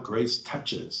 See how grace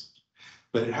touches.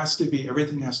 But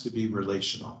everything has to be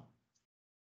relational.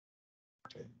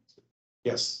 Okay.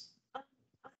 Yes.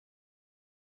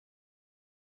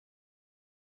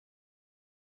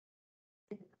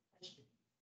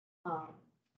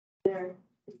 there,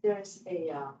 there's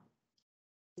a,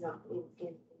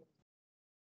 in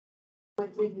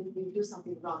when you do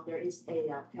something wrong, there is a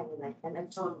kind of like an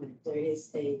atonement. There is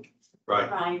a Right,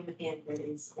 crime and there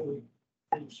is a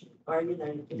punishment, or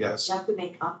Yes. you have to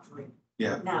make up for it.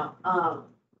 yeah, Now,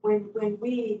 when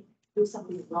we do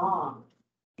something wrong,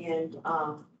 and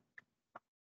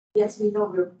yes, we know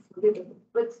we're forgiven,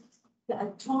 but the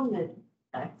atonement,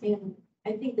 and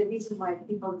I think the reason why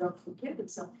people don't forgive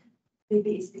themselves,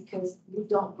 maybe it's because you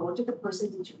don't go to the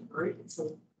person that you hurt and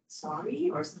say sorry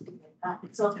or something like that.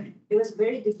 And so it was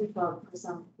very difficult for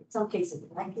some cases, in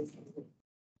my case,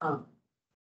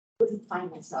 couldn't find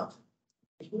myself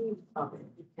ashamed of it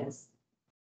because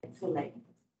I feel like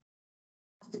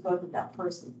I have to go to that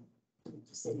person to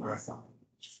say Right. myself.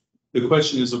 the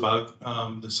question is about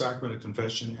the sacrament of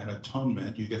confession and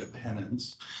atonement. You get a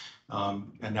penance,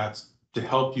 and that's to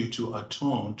help you to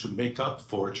atone, to make up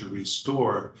for, to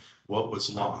restore what was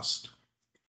lost.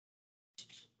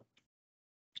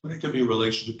 And it can be a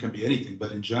relationship, can be anything,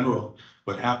 but in general,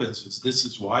 what happens is this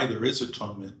is why there is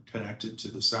atonement connected to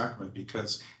the sacrament,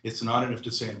 because it's not enough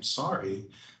to say I'm sorry,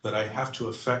 but I have to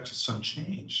affect some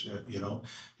change,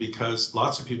 because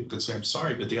lots of people can say I'm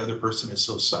sorry, but the other person is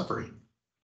still suffering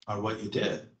on what you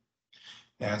did.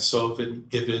 And so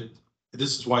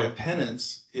this is why a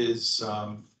penance is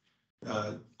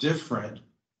different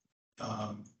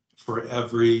for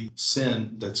every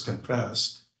sin that's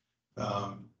confessed.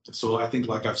 So I think,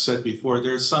 like I've said before,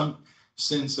 there's some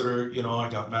sins that are, I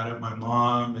got mad at my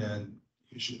mom and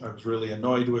I was really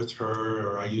annoyed with her,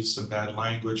 or I used some bad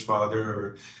language, Father,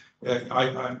 or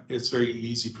it's very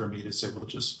easy for me to say, well,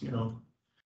 just,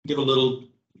 give a little,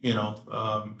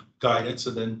 guidance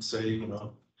and then say,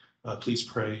 please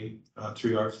pray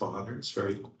through our Father. It's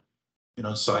very,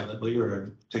 silently,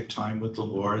 or take time with the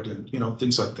Lord and,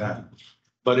 things like that.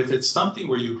 But if it's something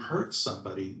where you hurt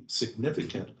somebody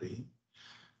significantly,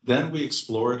 then we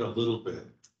explore it a little bit,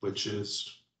 which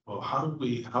is, well,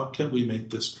 how can we make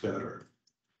this better?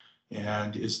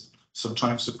 And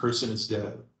sometimes the person is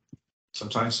dead.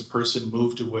 Sometimes the person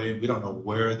moved away and we don't know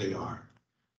where they are.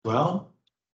 Well,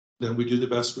 then we do the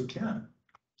best we can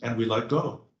and we let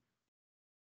go.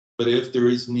 But if there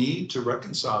is need to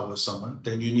reconcile with someone,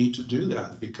 then you need to do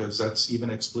that, because that's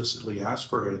even explicitly asked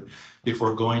for it.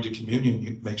 Before going to communion,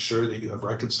 you make sure that you have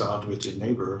reconciled with your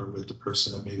neighbor or with the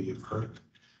person that maybe you've hurt.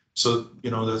 So,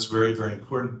 that's very, very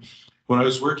important. When I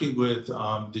was working with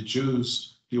the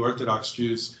Jews, the Orthodox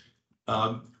Jews,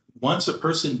 once a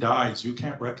person dies, you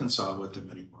can't reconcile with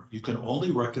them anymore. You can only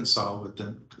reconcile with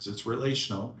them because it's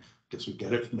relational, because we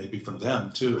get it maybe from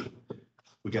them too.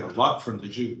 We get a lot from the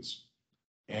Jews.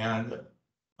 And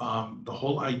the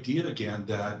whole idea again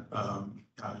that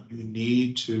you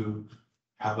need to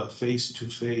have a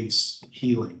face-to-face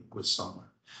healing with someone.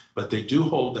 But they do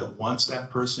hold that once that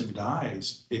person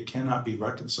dies, it cannot be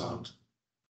reconciled.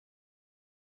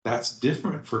 That's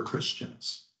different for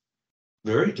Christians.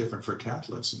 Very different for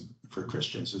Catholics and for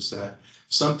Christians, is that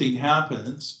something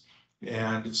happens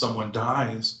and someone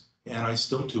dies and I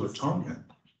still do atonement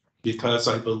because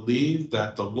I believe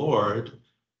that the Lord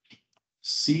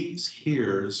sees,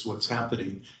 hears what's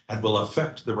happening and will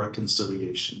affect the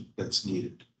reconciliation that's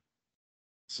needed.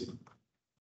 See?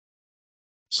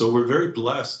 So we're very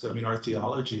blessed. I mean, our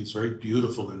theology is very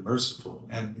beautiful and merciful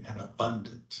and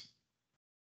abundant.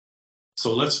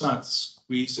 So let's not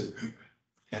squeeze it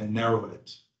and narrow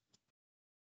it,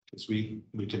 because we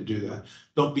can do that.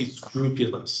 Don't be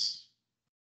scrupulous.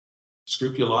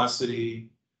 Scrupulosity,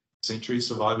 St.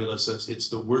 Teresa of Avila says, it's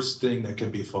the worst thing that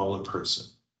can befall a person.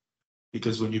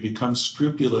 Because when you become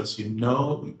scrupulous, you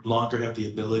no longer have the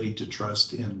ability to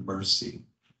trust in mercy,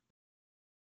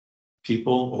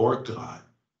 people or God.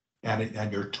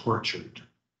 And you're tortured.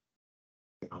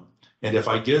 And if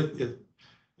I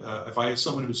have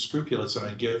someone who's scrupulous and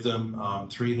I give them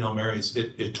 3 Hail Marys,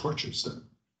 it tortures them.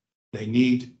 They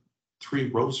need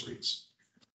 3 rosaries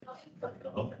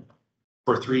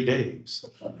for 3 days.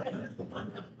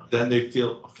 Then they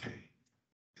feel okay.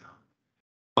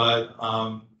 But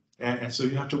and so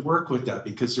you have to work with that,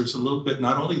 because there's a little bit,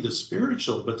 not only the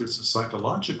spiritual, but there's the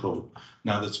psychological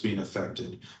now that's being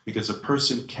affected, because a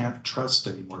person can't trust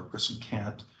anymore. A person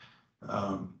can't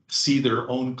see their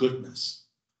own goodness.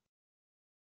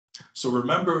 So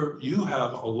remember, you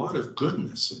have a lot of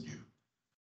goodness in you,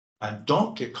 and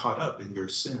don't get caught up in your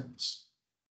sins.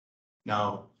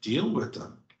 Now deal with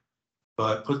them,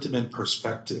 but put them in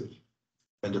perspective.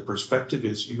 And the perspective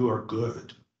is you are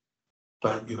good,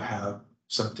 but you have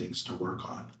some things to work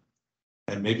on,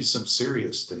 and maybe some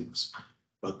serious things,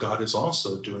 but God is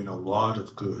also doing a lot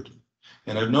of good.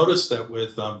 And I've noticed that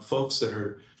with folks that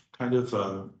are kind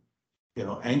of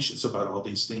anxious about all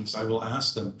these things, I will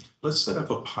ask them, let's set up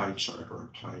a pie chart or a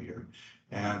pie here.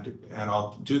 And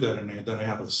I'll do that, and then I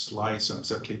have a slice, and I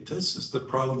say, okay, this is the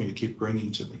problem you keep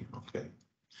bringing to me, okay?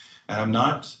 And I'm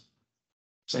not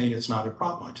saying it's not a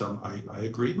problem. I tell them, I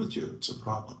agree with you, it's a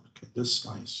problem, okay, this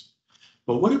slice.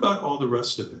 But what about all the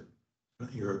rest of it?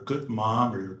 You're a good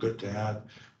mom, or you're a good dad,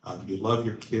 you love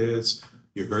your kids,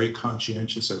 you're very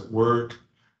conscientious at work,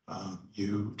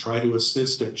 you try to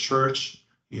assist at church,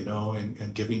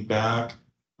 and giving back.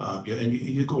 And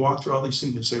you go walk through all these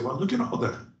things and say, well, look at all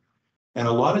that. And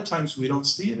a lot of times we don't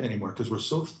see it anymore because we're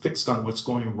so fixed on what's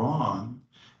going wrong.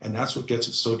 And that's what gets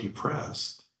us so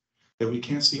depressed that we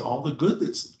can't see all the good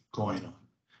that's going on.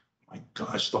 My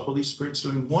gosh, the Holy Spirit's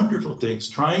doing wonderful things,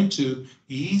 trying to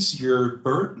ease your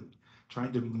burden,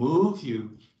 trying to move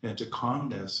you into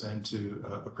calmness and to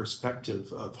a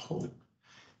perspective of hope.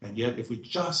 And yet, if we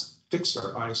just fix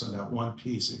our eyes on that one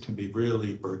piece, it can be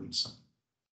really burdensome.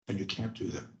 And you can't do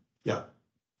that. Yeah.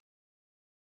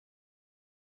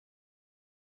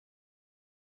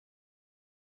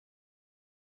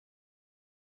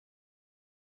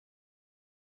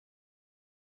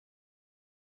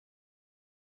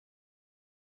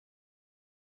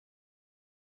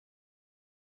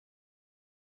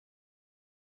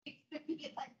 It could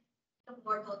be like the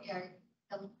mortal area,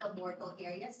 the mortal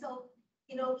area. So,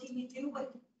 can you do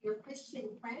what your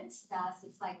Christian friends does?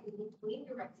 It's like in between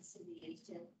your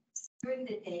reconciliation during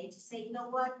the day to say, you know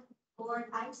what,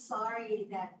 Lord, I'm sorry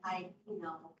that I,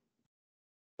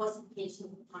 wasn't patient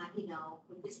with my,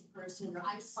 with this person, or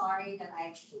I'm sorry that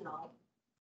I,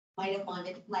 might have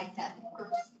wanted like that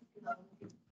person,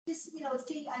 Just,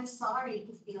 say I'm sorry,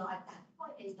 because, at that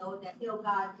point, I know that,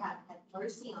 God had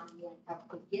mercy on you and have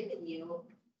forgiven you.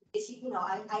 Because,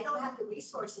 I don't have the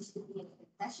resources to be in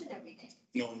confession every day.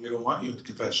 No, you don't want you in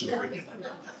confession every day.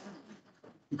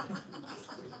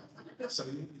 So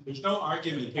there's no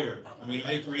argument here. I mean,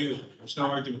 I agree with you. There's no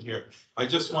argument here. I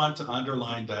just want to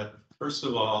underline that, first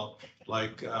of all,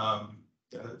 like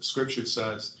scripture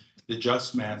says, the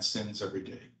just man sins every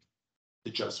day.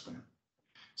 The just man.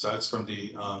 So that's from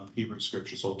the Hebrew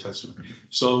scriptures, Old Testament.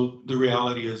 So the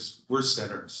reality is we're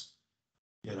sinners,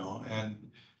 and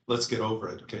let's get over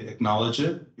it. Okay, acknowledge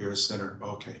it. You're a sinner.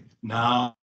 Okay,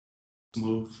 now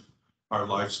move our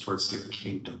lives towards the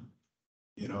kingdom,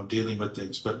 dealing with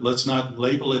things. But let's not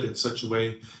label it in such a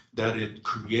way that it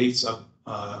creates a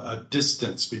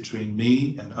distance between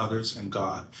me and others and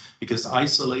God, because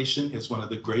isolation is one of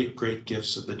the great, great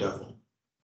gifts of the devil.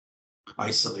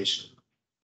 Isolation.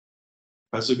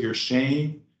 Because of your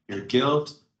shame, your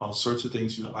guilt, all sorts of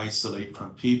things, you isolate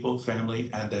from people, family,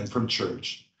 and then from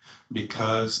church.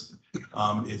 Because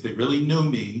if they really knew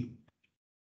me,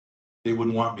 they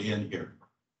wouldn't want me in here.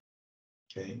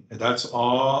 Okay, and that's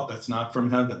not from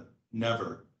heaven,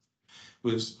 never.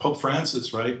 It was Pope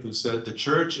Francis, right, who said the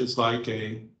church is like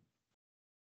a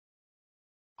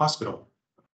hospital,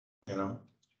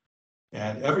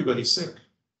 and everybody's sick.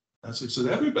 That's what he said,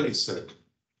 everybody's sick.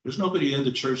 There's nobody in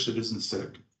the church that isn't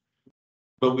sick.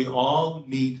 But we all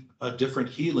need a different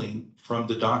healing from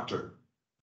the doctor,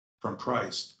 from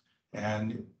Christ.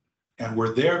 And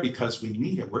we're there because we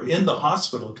need it. We're in the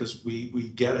hospital because we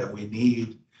get it. We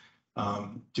need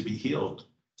to be healed.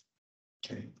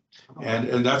 Okay.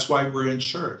 And that's why we're in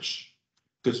church,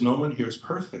 because no one here is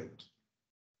perfect.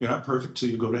 You're not perfect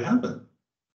till you go to heaven.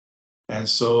 And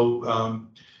so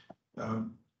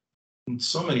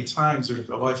so many times there's,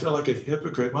 I feel like a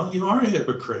hypocrite. Well, you are a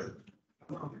hypocrite.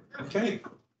 Okay,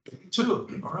 me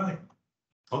too. All right.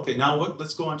 Okay, now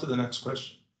let's go on to the next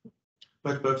question.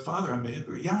 But Father, I'm a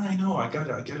hypocrite. Yeah, I know. I get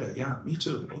it. Yeah, me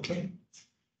too. Okay.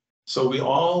 So we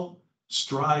all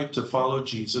strive to follow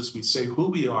Jesus. We say who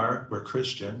we are. We're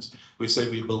Christians. We say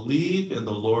we believe in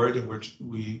the Lord, and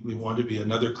we want to be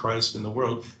another Christ in the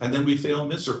world, and then we fail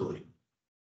miserably.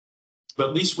 But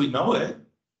at least we know it,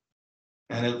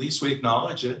 and at least we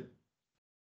acknowledge it,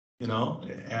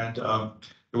 And there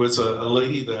was a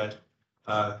lady that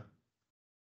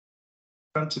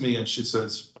come to me and she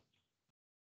says,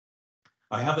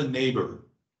 I have a neighbor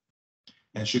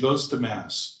and she goes to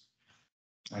mass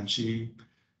and she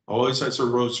always has her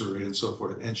rosary and so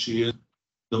forth. And she is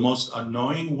the most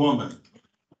annoying woman.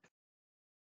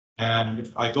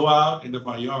 And I go out into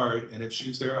my yard, and if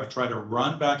she's there, I try to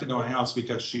run back into my house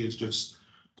because she is just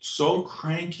so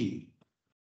cranky.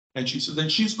 And she said, then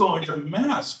she's going to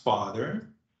mass, Father,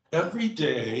 every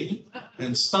day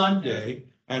and Sunday,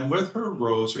 and with her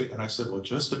rosary. And I said, well,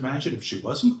 just imagine if she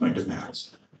wasn't going to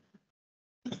mass.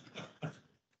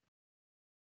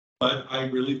 But I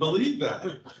really believe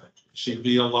that she'd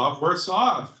be a lot worse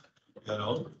off,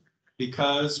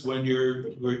 Because when you're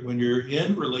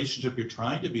in relationship, you're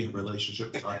trying to be in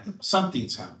relationship,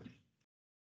 something's happening.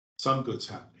 Some good's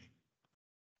happening.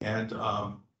 And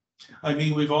I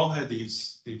mean, we've all had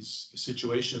these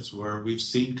situations where we've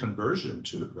seen conversion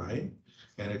too, right?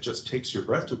 And it just takes your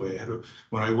breath away.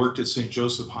 When I worked at St.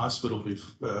 Joseph Hospital,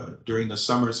 during the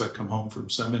summers, I'd come home from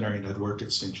seminary and I'd work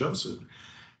at St. Joseph.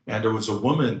 And there was a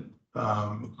woman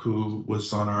who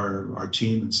was on our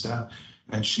team and staff,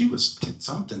 and she did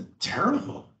something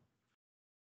terrible.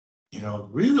 You know,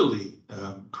 really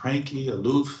cranky,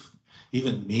 aloof,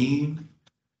 even mean.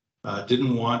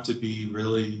 Didn't want to be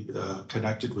really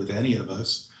connected with any of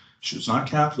us. She was not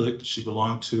Catholic. She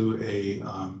belonged to a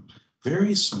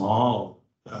very small,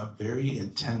 very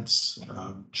intense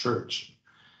church.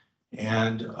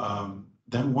 And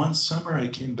then one summer I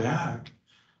came back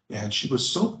and she was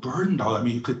so burdened. I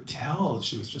mean, you could tell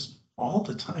she was just all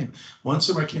the time. One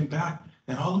summer I came back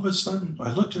and all of a sudden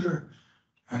I looked at her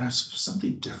and I said,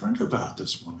 something different about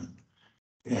this woman.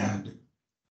 And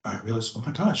I realized, oh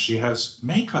my gosh, she has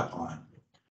makeup on.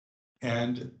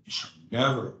 And she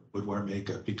never would wear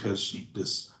makeup because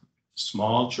this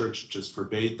small church just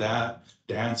forbade that,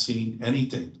 dancing,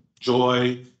 anything,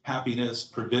 joy, happiness,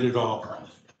 forbid it all,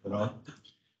 you know.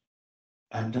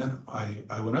 And then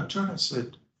I went up to her and I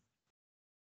said,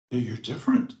 hey, you're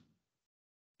different.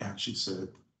 And she said,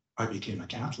 I became a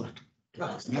Catholic.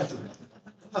 Yeah.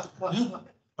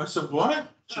 I said, what?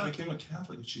 She became a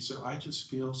Catholic. And she said, I just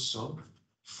feel so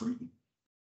free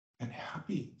and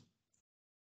happy,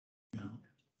 you know.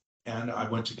 And I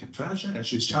went to confession and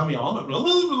she's telling me all of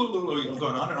it,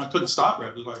 going on, and I couldn't stop her.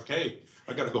 I was like, hey,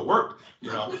 I got to go work,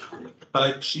 you know.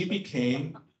 But she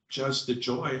became just the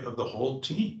joy of the whole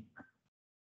team,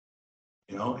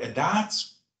 you know. And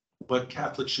that's what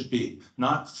Catholics should be,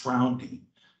 not frowning,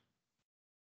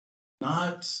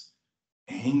 not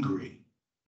angry,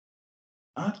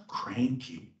 not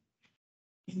cranky.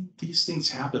 These things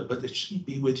happen, but it shouldn't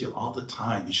be with you all the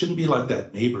time. You shouldn't be like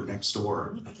that neighbor next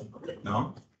door.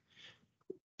 No,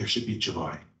 there should be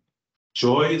joy.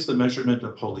 Joy is the measurement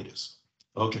of holiness.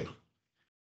 Okay,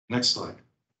 next slide.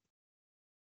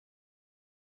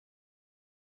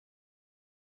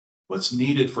 What's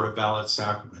needed for a valid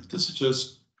sacrament? This is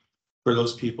just for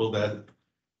those people that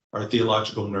are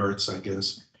theological nerds, I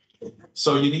guess.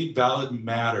 So you need valid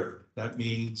matter. That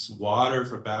means water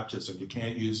for baptism. You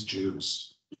can't use juice.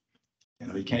 You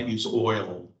know, you can't use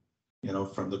oil, you know,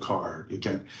 from the car.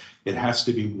 It has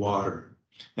to be water.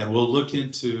 And we'll look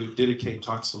into, Didache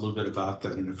talks a little bit about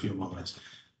that in a few moments.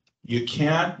 You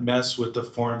can't mess with the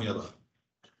formula.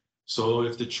 So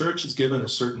if the church is given a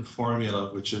certain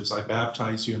formula, which is I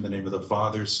baptize you in the name of the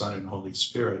Father, Son, and Holy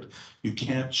Spirit, you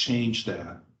can't change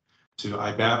that to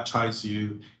I baptize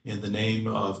you in the name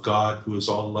of God who is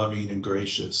all loving and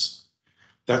gracious.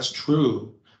 That's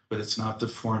true, but it's not the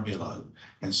formula.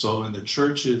 And so in the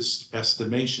church's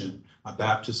estimation, a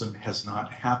baptism has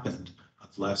not happened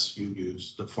unless you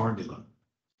use the formula.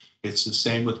 It's the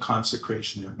same with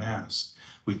consecration at Mass.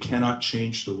 We cannot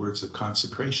change the words of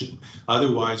consecration.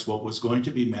 Otherwise, what was going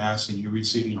to be Mass and you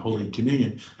receiving Holy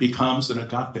Communion becomes an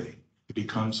agape. It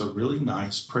becomes a really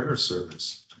nice prayer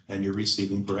service. And you're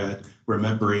receiving bread,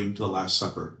 remembering the Last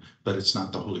Supper, but it's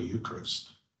not the Holy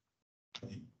Eucharist.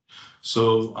 Okay.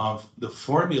 So the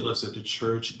formulas that the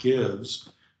church gives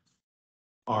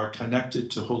are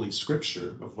connected to Holy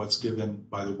Scripture of what's given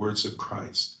by the words of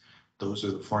Christ. Those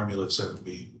are the formulas that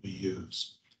we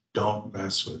use. Don't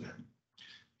mess with it.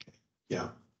 Okay. Yeah.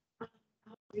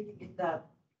 Reading in the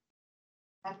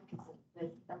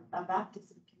catechism, that a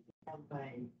baptism can be done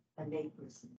by a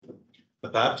layperson. The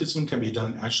baptism can be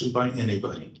done actually by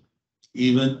anybody,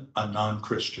 even a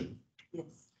non-Christian. Yes.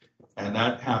 And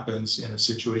that happens in a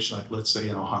situation like, let's say,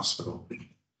 in a hospital.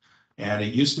 And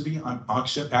it used to be,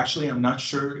 actually, I'm not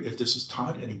sure if this is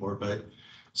taught anymore, but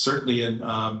certainly in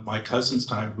my cousin's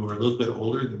time, who were a little bit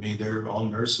older than me, they're all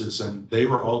nurses, and they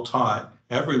were all taught,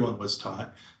 everyone was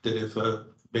taught, that if a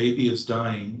baby is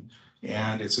dying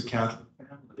and it's a Catholic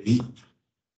family,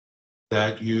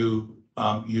 that you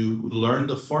learn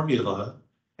the formula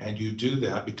and you do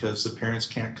that because the parents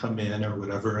can't come in or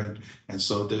whatever. And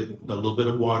so the little bit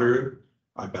of water,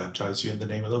 I baptize you in the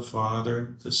name of the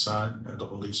Father, the Son, and the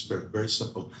Holy Spirit. Very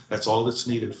simple. That's all that's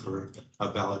needed for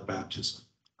a valid baptism.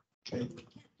 Okay.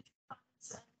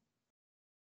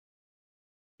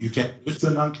 You can't do it to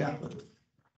a non-Catholic.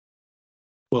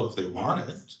 Well, if they want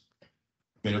it.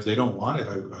 I mean, if they don't want it,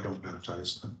 I don't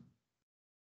baptize them.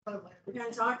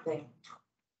 Parents aren't they?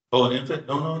 Oh, an infant?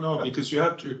 No, because you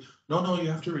have to, you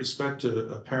have to respect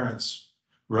a parent's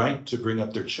right to bring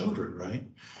up their children, right?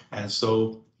 And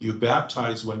so you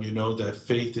baptize when you know that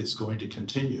faith is going to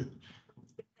continue.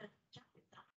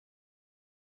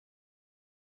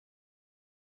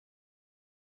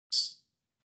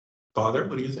 Father,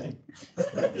 what do you think?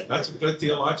 That's a good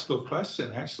theological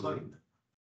question, actually.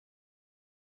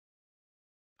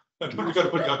 I'm gonna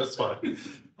put you on the spot.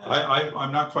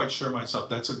 I'm not quite sure myself.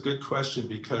 That's a good question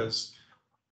because,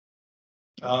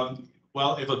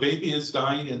 well, if a baby is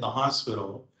dying in the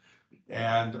hospital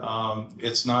and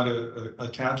it's not a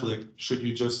Catholic, should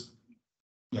you just,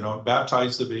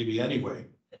 baptize the baby anyway?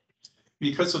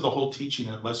 Because of the whole teaching,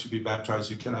 unless you be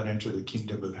baptized, you cannot enter the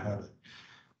kingdom of heaven.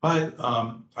 But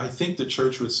I think the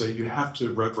church would say you have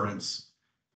to reverence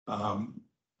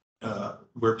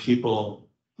where people,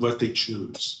 what they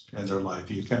choose in their life.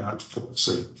 You cannot force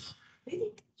it.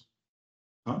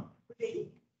 Huh?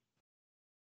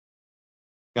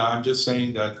 Yeah, I'm just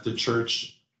saying that the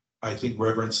church, I think,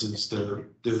 reverences the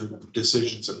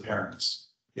decisions of parents.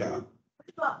 Yeah. What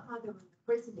about how the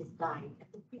person is dying and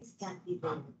the priest can't be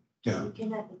there? Yeah. You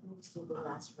cannot administer the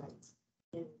last rites.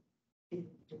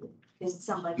 Is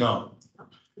somebody? No.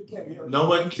 No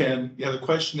one can. Yeah, the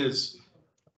question is,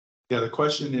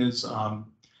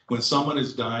 when someone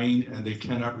is dying and they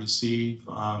cannot receive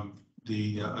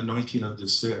the anointing of the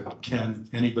sick, can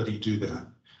anybody do that?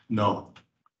 No.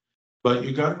 But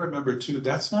you got to remember too,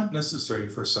 that's not necessary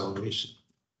for salvation.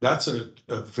 That's a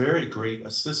very great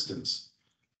assistance.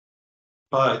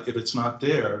 But if it's not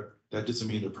there, that doesn't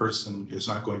mean the person is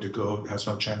not going to go, has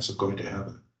no chance of going to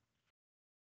heaven.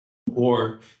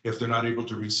 Or if they're not able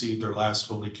to receive their last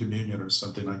Holy Communion or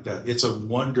something like that. It's a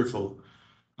wonderful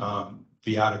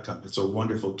viaticum. It's a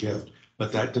wonderful gift.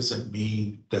 But that doesn't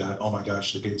mean that, oh my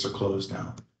gosh, the gates are closed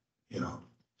now.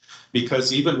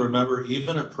 Because even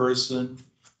a person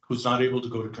who's not able to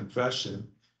go to confession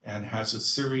and has a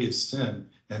serious sin,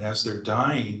 and as they're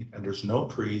dying and there's no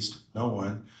priest, no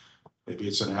one, maybe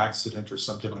it's an accident or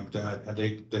something like that, and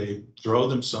they throw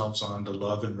themselves on the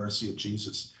love and mercy of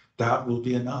Jesus, that will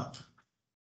be enough.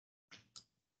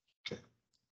 Okay.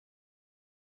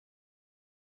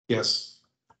 Yes.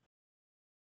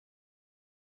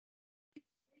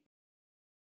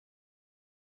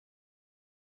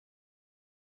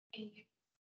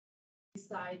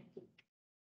 Decide.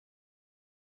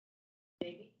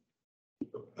 Baby.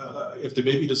 If the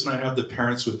baby does not have the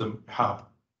parents with them, how?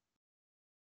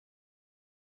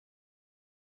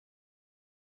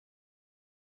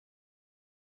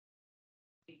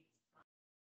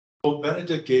 Well,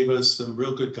 Benedict gave us some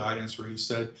real good guidance where he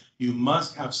said, you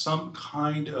must have some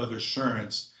kind of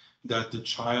assurance that the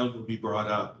child will be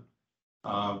brought up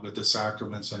with the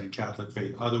sacraments and in Catholic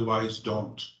faith. Otherwise,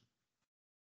 don't.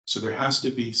 So there has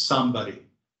to be somebody,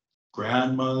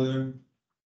 grandmother,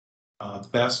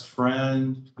 best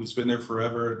friend who's been there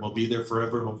forever and will be there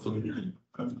forever, hopefully.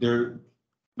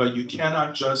 But you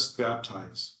cannot just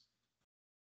baptize.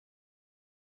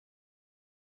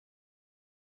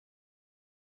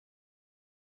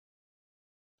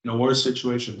 In a war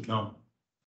situation, no.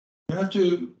 You have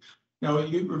to,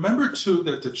 you remember too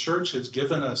that the church has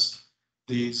given us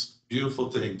these beautiful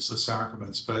things, the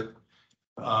sacraments, but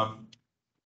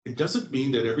it doesn't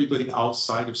mean that everybody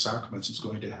outside of sacraments is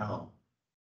going to hell.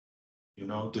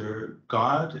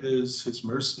 God is, his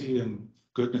mercy and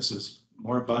goodness is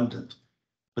more abundant,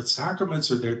 but sacraments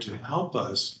are there to help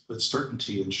us with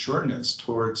certainty and sureness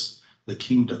towards the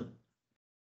kingdom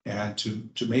and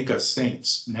to make us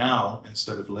saints now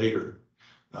instead of later.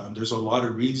 There's a lot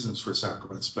of reasons for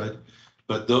sacraments,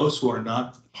 but those who are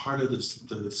not part of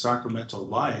the sacramental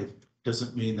life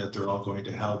doesn't mean that they're all going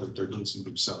to hell, that they're losing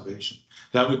their salvation.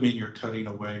 That would mean you're cutting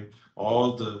away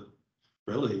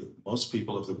most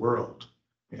people of the world.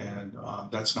 And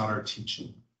that's not our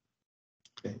teaching.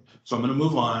 Okay, so I'm going to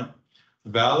move on.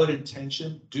 Valid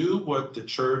intention, do what the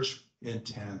church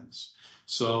intends.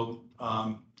 So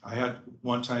I had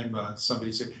one time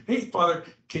somebody say, hey, Father,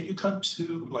 can you come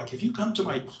to, if you come to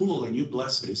my pool and you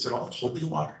bless it, he said, oh, holy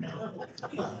water now.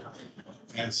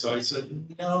 And so I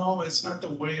said, no, it's not the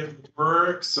way it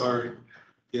works. Or,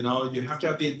 you have to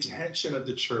have the intention of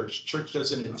the church. Church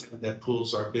doesn't intend that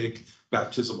pools are big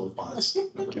baptismal pots.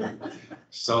 Okay.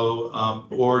 So,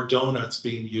 or donuts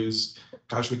being used.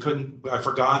 Gosh, I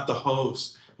forgot the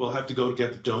hose. We'll have to go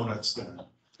get the donuts then.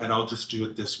 And I'll just do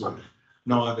it this way.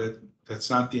 No, that's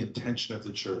not the intention of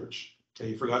the church.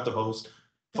 Okay, you forgot the hose.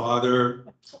 Father,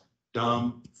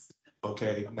 dumb.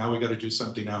 Okay, now we got to do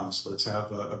something else. Let's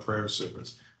have a prayer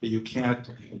service. But you can't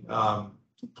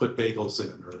put bagels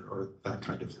in or that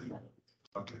kind of thing.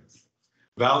 Okay.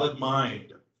 Valid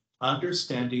mind,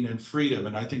 understanding and freedom.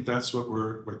 And I think that's what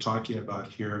we're talking about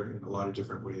here in a lot of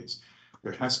different ways.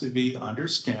 There has to be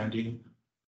understanding.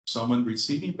 Someone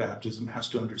receiving baptism has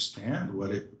to understand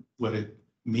what it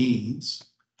means.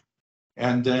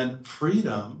 And then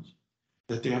freedom,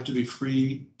 that they have to be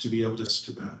free to be able to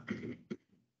do that.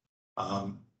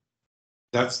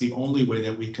 That's the only way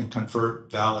that we can confer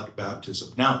valid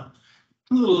baptism. Now,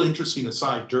 a little interesting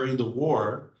aside, during the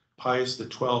war, Pius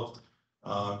XII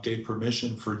gave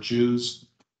permission for Jews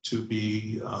to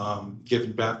be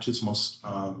given baptismal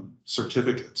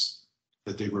certificates,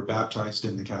 that they were baptized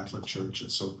in the Catholic Church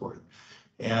and so forth.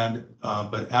 And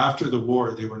but after the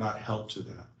war, they were not held to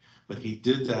that. But he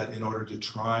did that in order to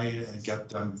try and get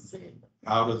them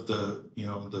out of the, you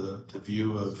know, the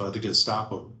view of the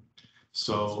Gestapo.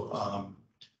 So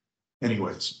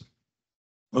anyways,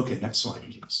 okay, next slide,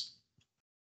 please.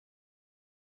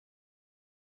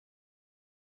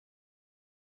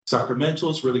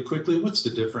 Sacramentals, really quickly, what's the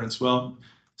difference? Well,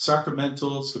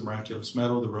 sacramentals, the miraculous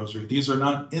medal, the rosary, these are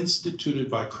not instituted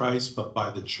by Christ, but by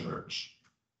the church.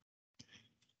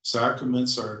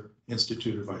 Sacraments are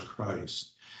instituted by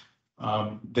Christ.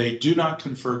 They do not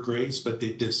confer grace, but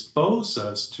they dispose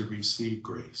us to receive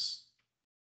grace.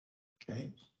 Okay.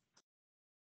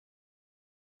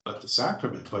 But the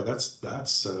sacrament, boy,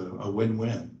 that's a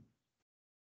win-win.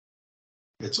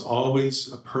 It's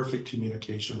always a perfect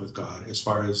communication with God as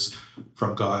far as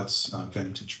from God's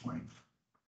vantage point.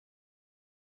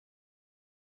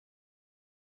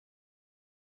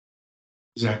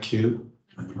 Is that cute?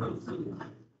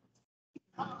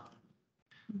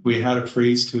 We had a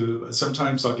priest who,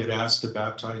 sometimes I'll get asked to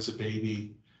baptize a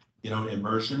baby, you know,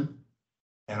 immersion.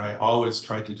 And I always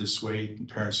try to dissuade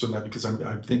parents from that because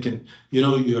I'm thinking, you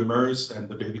know, you immerse and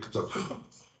the baby comes up,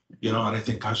 you know, and I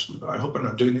think, gosh, I hope I'm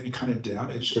not doing any kind of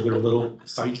damage to their little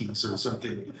psyches or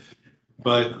something.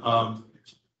 But,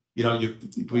 you know,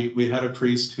 we had a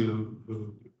priest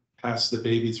who passed the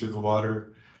baby through the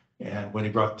water. And when he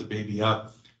brought the baby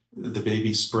up, the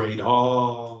baby sprayed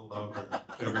all over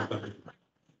everybody.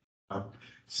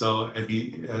 So,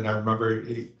 and I remember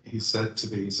he said to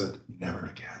me, he said, never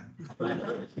again.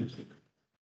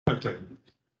 Okay.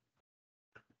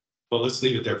 Well, let's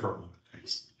leave it there for a moment.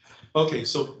 Thanks. Okay,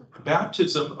 so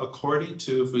baptism, according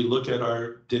to, if we look at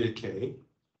our Didache,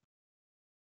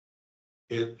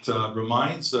 it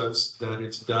reminds us that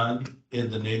it's done in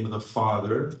the name of the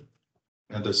Father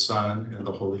and the Son and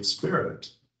the Holy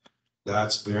Spirit.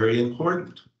 That's very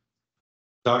important.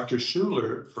 Dr.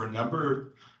 Schuler, for a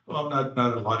number, well, not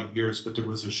a lot of years, but there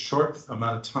was a short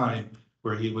amount of time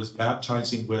where he was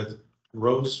baptizing with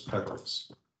rose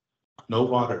petals, no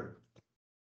water.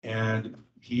 And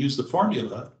he used the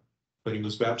formula, but he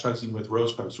was baptizing with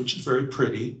rose petals, which is very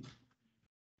pretty.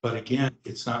 But again,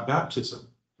 it's not baptism.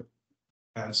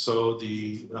 And so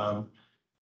the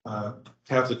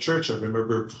Catholic Church, I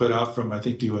remember, put out from, I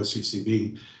think, the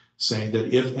USCCB, saying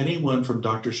that if anyone from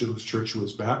Dr. Schuler's church who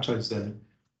was baptized then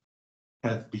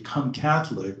had become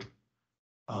Catholic,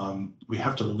 we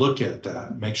have to look at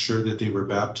that, make sure that they were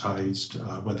baptized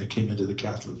when they came into the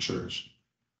Catholic Church.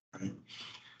 Right?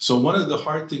 So one of the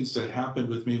hard things that happened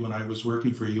with me when I was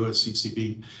working for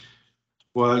USCCB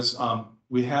was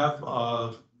we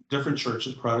have different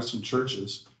churches, Protestant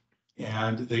churches,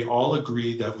 and they all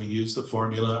agree that we use the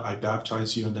formula, I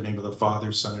baptize you in the name of the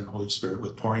Father, Son, and Holy Spirit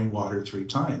with pouring water 3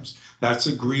 times. That's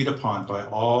agreed upon by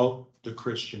all the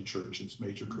Christian churches,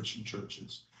 major Christian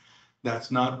churches.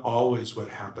 That's not always what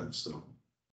happens, though.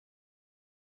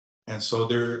 And so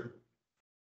there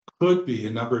could be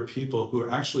a number of people who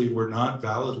actually were not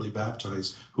validly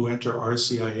baptized, who enter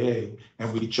RCIA,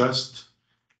 and we just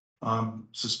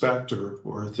suspect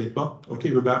or think, well,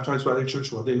 okay, we're baptized by the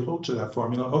church. Well, they hold to that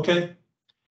formula. Okay,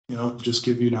 you know, just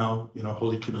give you now, you know,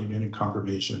 Holy Communion and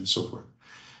confirmation and so forth.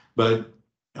 But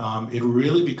it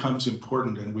really becomes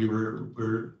important, and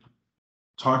we're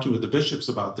talking with the bishops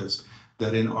about this,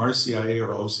 that in RCIA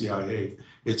or OCIA,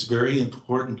 it's very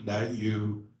important that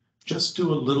you just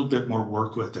do a little bit more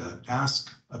work with that.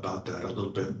 Ask about that a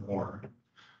little bit more.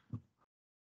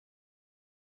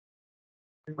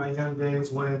 In my young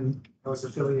days when I was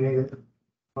affiliated,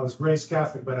 I was raised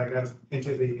Catholic, but I got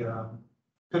into the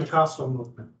Pentecostal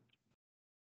movement.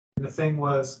 And the thing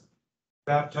was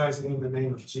baptizing in the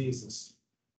name of Jesus.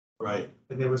 Right.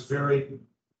 And there was very,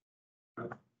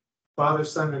 Father,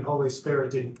 Son, and Holy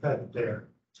Spirit didn't cut it there.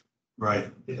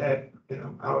 Right. It had, you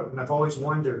know, and I've always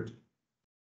wondered.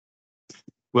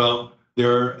 Well,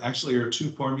 there actually are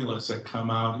 2 formulas that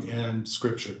come out in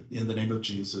Scripture, in the name of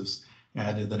Jesus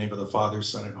and in the name of the Father,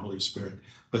 Son, and Holy Spirit.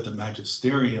 But the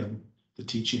magisterium, the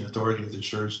teaching authority of the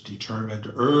church, determined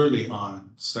early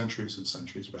on, centuries and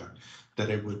centuries back, that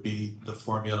it would be the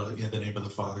formula in the name of the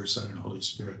Father, Son, and Holy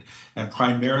Spirit. And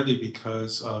primarily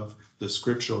because of the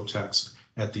scriptural text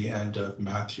at the end of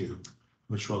Matthew,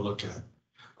 which we'll look at.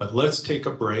 But let's take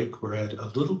a break. We're at a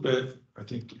little bit, I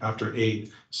think, after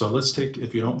 8. So let's take,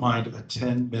 if you don't mind, a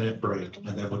 10-minute break,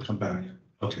 and then we'll come back.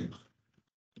 Okay.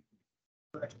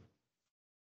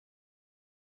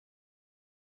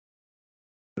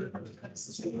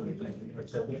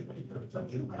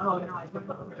 Oh, no, I don't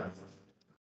know.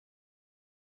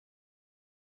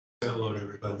 Hello,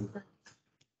 everybody.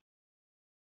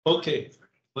 Okay,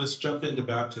 let's jump into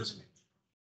baptism.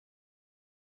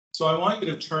 So I want you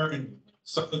to turn,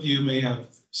 some of you may have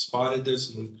spotted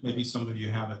this and maybe some of you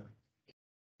haven't.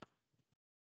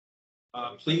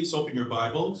 Please open your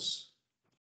Bibles.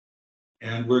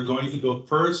 And we're going to go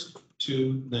first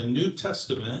to the New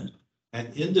Testament,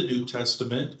 and in the New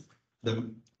Testament, the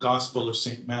Gospel of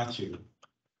St. Matthew.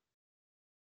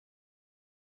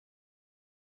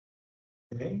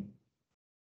 Okay,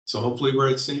 so hopefully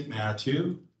we're at St.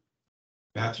 Matthew,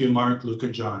 Mark, Luke,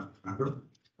 and John, remember?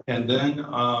 And then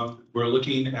we're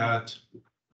looking at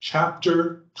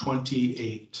chapter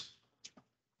 28.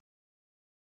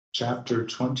 Chapter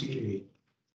 28.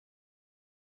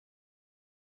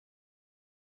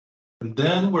 And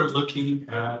then we're looking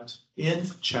at, in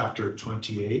chapter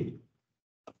 28,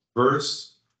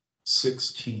 verse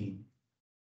 16.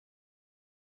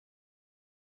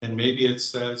 And maybe it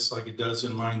says, like it does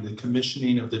in mine, the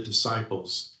commissioning of the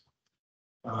disciples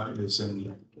is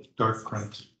in dark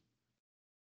print.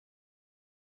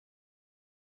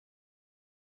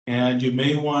 And you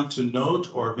may want to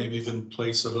note, or maybe even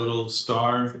place a little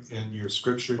star in your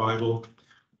scripture Bible.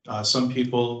 Some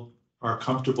people are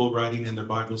comfortable writing in their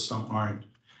Bible, some aren't.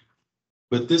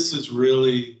 But this is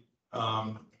really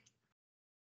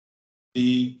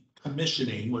the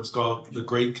commissioning, what's called the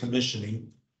Great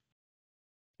Commissioning.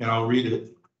 And I'll read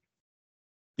it.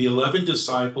 The 11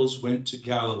 disciples went to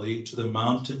Galilee, to the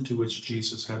mountain to which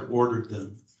Jesus had ordered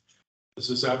them. This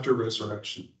is after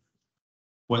resurrection.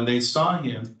 When they saw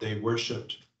him, they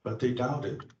worshiped, but they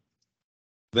doubted.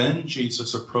 Then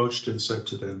Jesus approached and said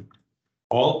to them,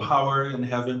 all power in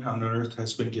heaven and on earth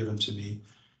has been given to me.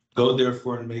 Go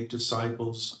therefore and make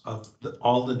disciples of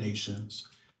all the nations,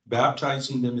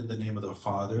 baptizing them in the name of the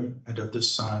Father and of the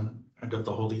Son and of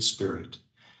the Holy Spirit,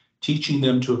 teaching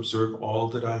them to observe all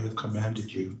that I have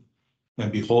commanded you.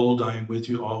 And behold, I am with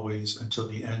you always until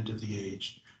the end of the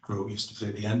age. Or we used to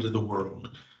say the end of the world,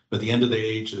 but the end of the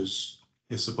age is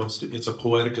supposed to, it's a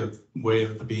poetic way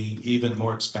of being even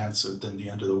more expansive than the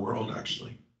end of the world,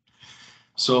 actually.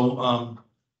 So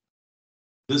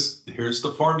here's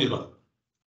the formula.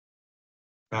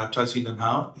 Baptizing them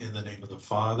how? In the name of the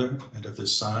Father and of the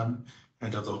Son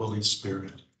and of the Holy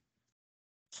Spirit.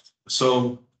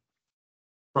 So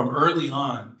from early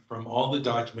on, from all the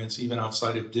documents, even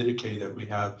outside of Didache that we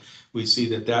have, we see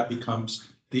that that becomes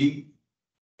the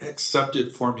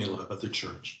accepted formula of the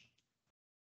church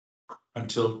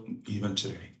until even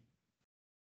today.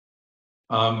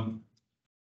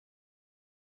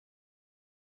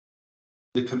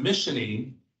 The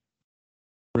commissioning,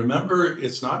 remember,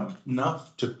 it's not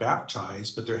enough to baptize,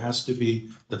 but there has to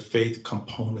be the faith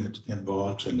component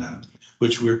involved in that,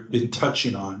 which we've been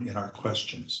touching on in our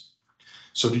questions.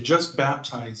 So to just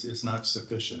baptize is not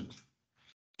sufficient.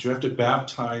 You have to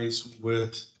baptize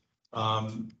with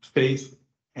faith,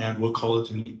 and we'll call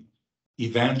it an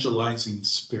evangelizing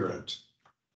spirit.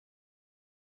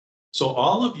 So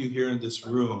all of you here in this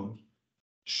room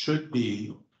should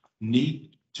be, need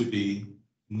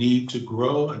to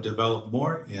grow and develop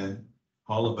more in,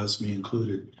 all of us, me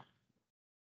included,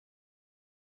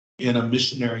 in a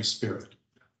missionary spirit,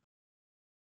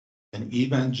 an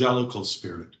evangelical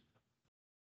spirit.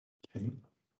 Okay.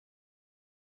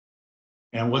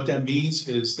 And what that means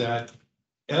is that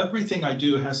everything I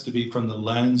do has to be from the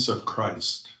lens of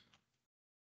Christ.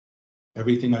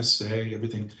 Everything I say,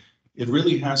 everything, it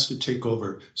really has to take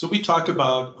over. So we talk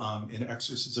about in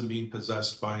exorcism being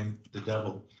possessed by the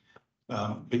devil,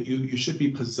 but you should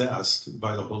be possessed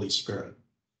by the Holy Spirit.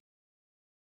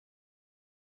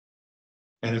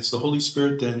 And it's the Holy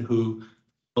Spirit then who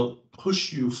will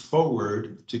push you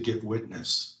forward to give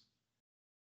witness.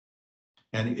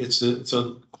 And it's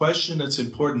a question that's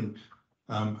important.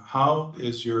 How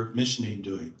is your missioning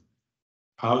doing?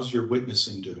 How's your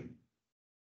witnessing doing?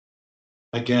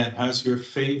 Again, has your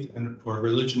faith or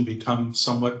religion become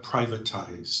somewhat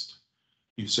privatized?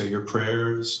 You say your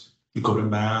prayers, you go to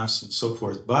mass and so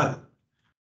forth, but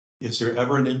is there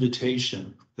ever an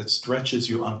invitation that stretches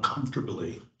you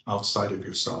uncomfortably outside of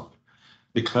yourself?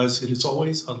 Because it is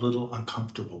always a little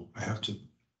uncomfortable. I have to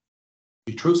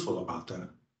be truthful about that.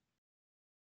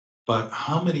 But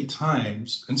how many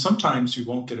times, and sometimes you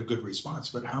won't get a good response,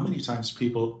 but how many times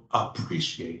people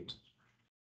appreciate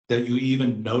that you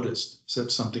even noticed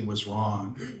that something was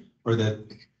wrong, or that,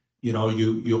 you know,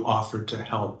 you offered to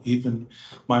help. Even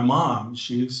my mom,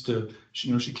 she used to,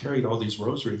 she carried all these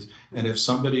rosaries, and if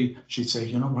somebody, she'd say,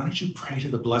 you know, why don't you pray to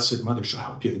the Blessed Mother? She'll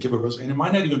help you, and give a rosary. And it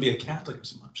might not even be a Catholic or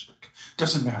something. She's like,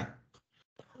 doesn't matter.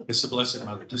 It's the Blessed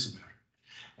Mother, it doesn't matter.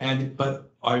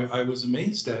 But I was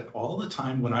amazed that all the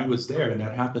time when I was there and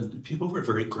that happened, people were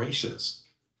very gracious,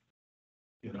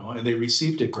 and they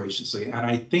received it graciously. And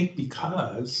I think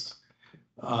because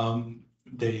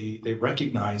they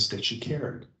recognized that she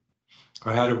cared.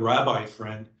 I had a rabbi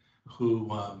friend who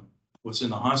was in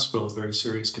the hospital, a very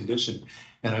serious condition,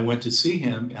 and I went to see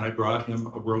him and I brought him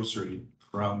a rosary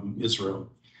from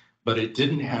Israel, but it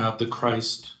didn't have the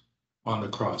Christ on the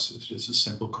cross. It's just a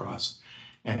simple cross.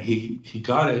 And he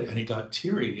got it and he got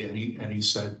teary and he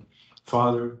said,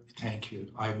 "Father, thank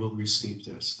you. I will receive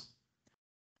this."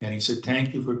 And he said,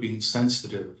 "Thank you for being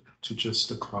sensitive to just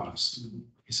the cross."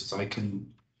 He says, I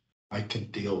can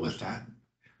deal with that.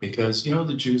 Because,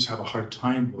 the Jews have a hard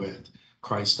time with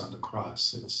Christ on the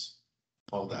cross. It's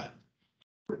all that.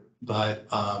 But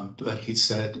he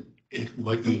said,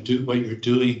 what you're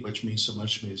doing, which means so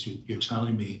much to me, is you're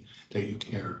telling me that you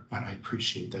care, and I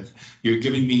appreciate that. You're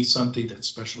giving me something that's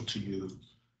special to you,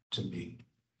 to me.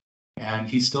 And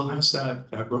he still has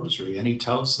that rosary, and he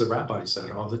tells the rabbis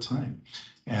that all the time.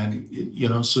 And,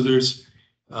 so there's,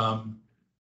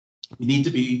 we need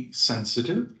to be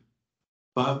sensitive,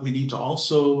 but we need to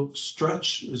also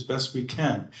stretch as best we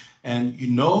can. And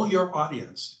your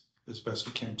audience as best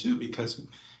we can too, because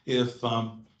if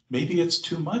maybe it's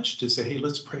too much to say, hey,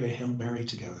 let's pray a Hail Mary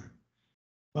together.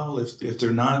 Well, if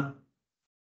they're not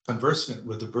conversant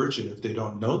with the Virgin, if they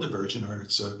don't know the Virgin, or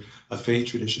it's a faith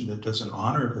tradition that doesn't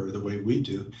honor her the way we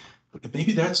do,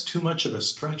 maybe that's too much of a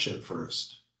stretch at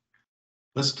first.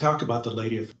 Let's talk about the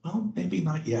Lady of, well, maybe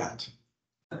not yet.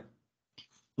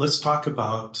 Let's talk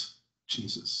about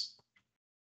Jesus.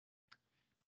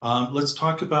 Let's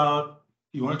talk about,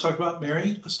 you want to talk about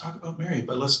Mary? Let's talk about Mary,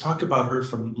 but let's talk about her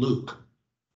from Luke,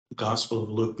 the Gospel of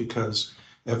Luke, because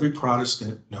every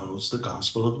Protestant knows the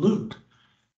Gospel of Luke,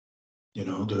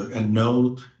 and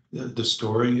know the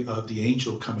story of the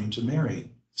angel coming to Mary.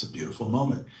 It's a beautiful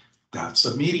moment. That's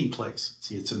a meeting place.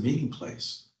 See, it's a meeting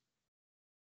place.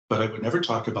 But I would never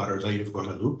talk about Our Lady of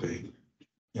Guadalupe,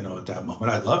 at that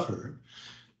moment. I love her.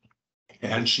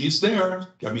 And she's there.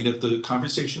 I mean, if the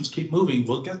conversations keep moving,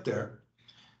 we'll get there.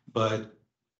 But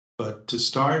to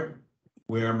start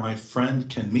where my friend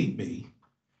can meet me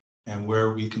and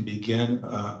where we can begin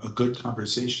a good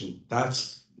conversation,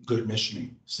 that's good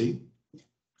missioning. See?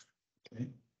 Okay.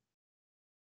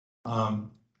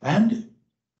 And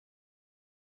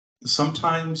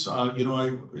sometimes, I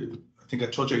think I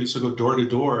told you I used to go door to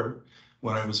door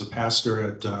when I was a pastor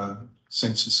at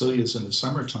St. Cecilia's in the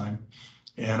summertime.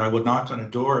 And I would knock on a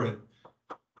door, and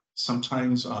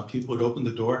sometimes people would open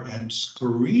the door and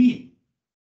scream,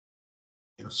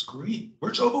 scream,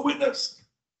 "We're Jehovah's Witness!"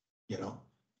 A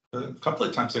couple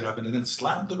of times that happened, and then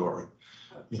slam the door,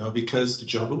 because the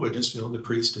Jehovah's Witness feel the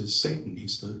priest is Satan,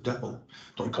 he's the devil.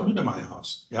 Don't come into my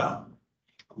house. Yeah.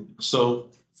 So,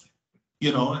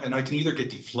 and I can either get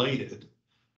deflated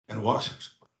and walk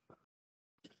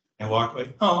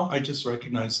away. Oh, I just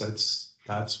recognize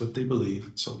that's what they believe.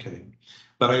 It's okay.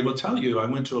 But I will tell you, I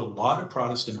went to a lot of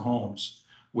Protestant homes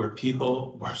where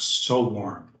people were so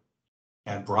warm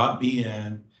and brought me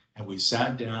in, and we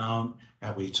sat down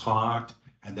and we talked.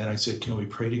 And then I said, "Can we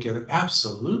pray together?"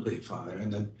 "Absolutely, Father."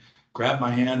 And then grabbed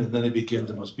my hand, and then they begin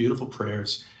the most beautiful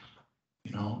prayers,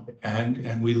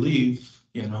 and we leave,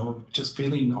 just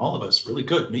feeling, all of us, really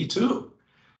good. Me too.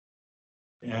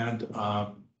 And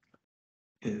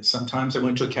sometimes I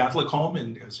went to a Catholic home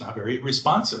and it was not very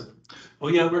responsive. "Oh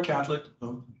yeah, we're Catholic."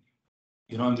 "Oh,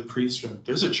 I'm the priest.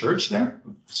 There's a church there?"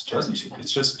 It's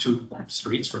just 2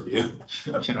 streets from you.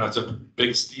 It's a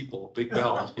big steeple, big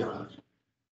bell.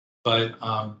 But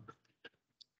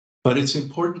it's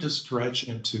important to stretch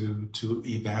and to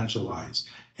evangelize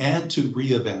and to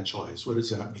re-evangelize. What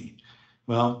does that mean?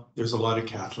 Well, there's a lot of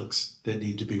Catholics that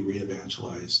need to be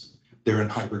re-evangelized. They're in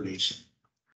hibernation.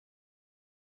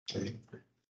 Okay.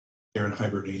 They're in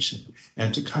hibernation,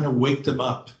 and to kind of wake them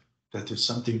up that there's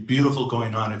something beautiful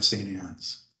going on at St.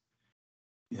 Anne's,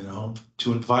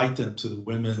 to invite them to the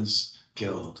Women's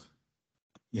Guild,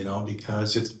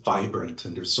 because it's vibrant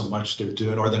and there's so much they're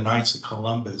doing, or the Knights of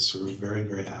Columbus, who are very,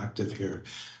 very active here.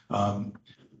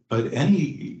 But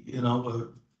any,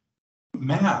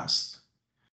 Mass,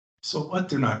 so what?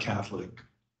 They're not Catholic,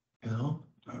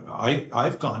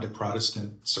 I've gone to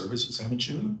Protestant services, haven't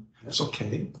you? It's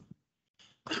okay.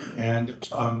 And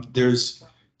there's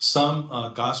some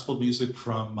gospel music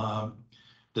from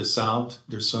the South.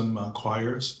 There's some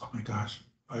choirs. Oh my gosh.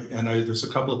 There's a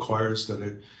couple of choirs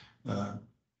that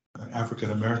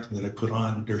African American that I put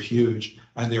on. They're huge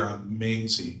and they're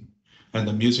amazing. And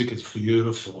the music is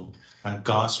beautiful. And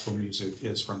gospel music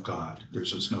is from God.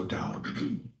 There's just no doubt.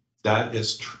 That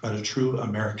is a true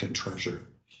American treasure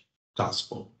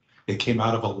gospel. It came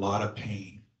out of a lot of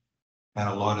pain and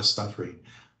a lot of suffering,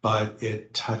 but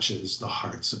it touches the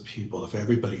hearts of people, of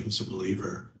everybody who's a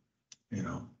believer, you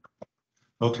know.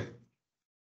 Okay.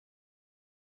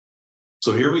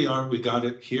 So here we are, we got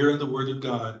it here in the Word of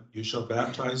God. You shall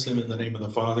baptize them in the name of the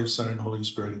Father, Son, and Holy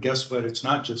Spirit. And guess what? It's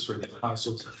not just for the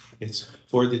apostles, it's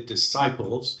for the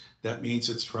disciples. That means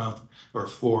it's from or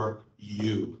for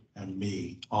you and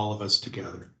me, all of us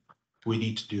together. We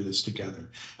need to do this together.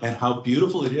 And how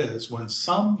beautiful it is when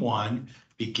someone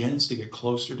begins to get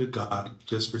closer to God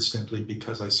just for simply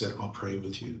because I said, I'll pray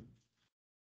with you.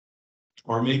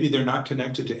 Or maybe they're not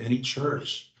connected to any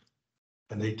church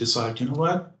and they decide, you know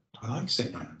what? I like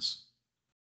St. Anne's.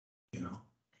 You know,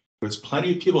 there's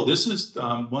plenty of people. This is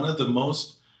one of the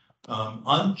most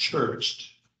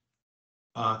unchurched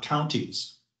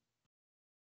counties.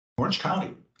 Orange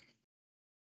County,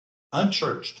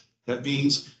 unchurched. That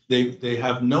means they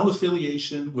have no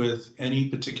affiliation with any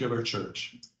particular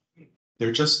church.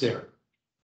 They're just there.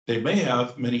 They may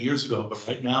have many years ago, but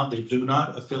right now they do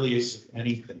not affiliate with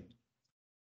anything.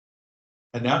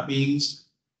 And that means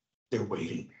they're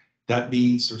waiting. That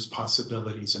means there's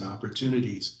possibilities and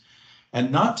opportunities.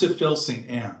 And not to fill St.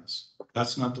 Anne's.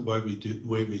 That's not the way we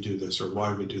do this or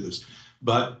why we do this,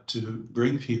 but to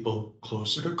bring people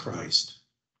closer to Christ,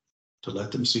 to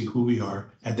let them see who we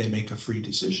are, and they make a free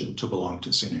decision to belong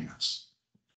to St. Anne's,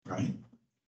 right?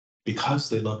 Because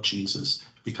they love Jesus,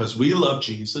 because we love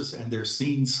Jesus, and they're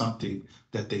seeing something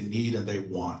that they need and they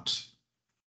want,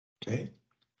 okay?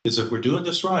 Because if we're doing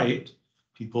this right,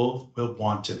 people will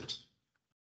want it.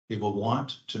 They will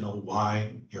want to know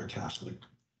why you're Catholic.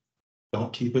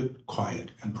 Don't keep it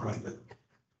quiet and private.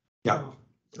 Yeah,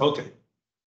 okay.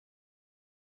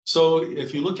 So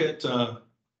if you look at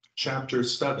chapter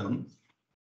 7,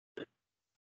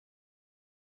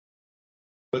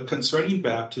 but concerning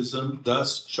baptism,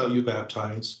 thus shall you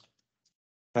baptize,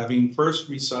 having first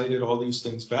recited all these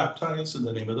things, baptize in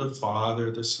the name of the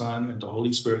Father, the Son, and the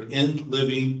Holy Spirit in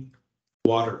living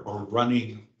water or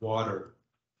running water.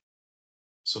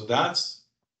 So that's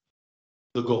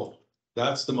the goal.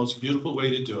 That's the most beautiful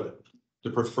way to do it, the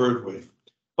preferred way.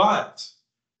 But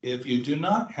if you do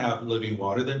not have living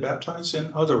water, then baptize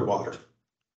in other water.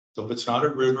 So if it's not a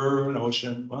river or an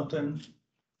ocean, well then,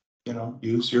 you know,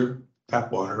 use your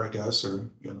tap water, I guess, or,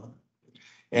 you know.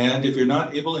 And if you're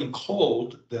not able in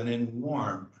cold, then in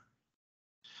warm.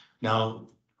 Now,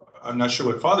 I'm not sure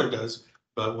what Father does,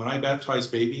 but when I baptize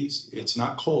babies, it's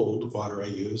not cold water I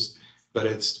use, but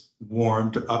it's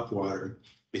warmed up water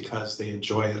because they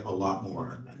enjoy it a lot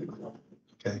more.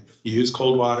 Okay, you use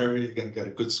cold water, you're gonna get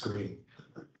a good scream.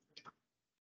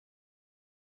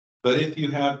 But if you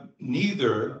have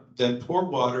neither, then pour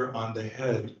water on the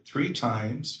head 3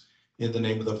 times in the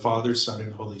name of the Father, Son,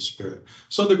 and Holy Spirit.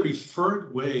 So the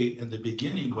preferred way in the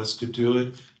beginning was to do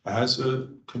it as a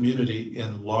community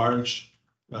in large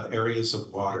areas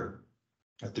of water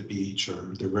at the beach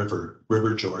or the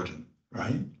River Jordan,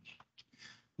 right?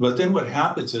 But then what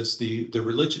happens is the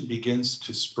religion begins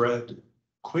to spread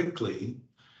quickly.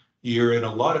 You're in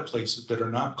a lot of places that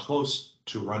are not close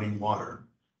to running water.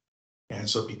 And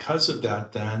so because of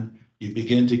that, then you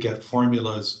begin to get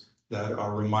formulas that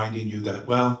are reminding you that,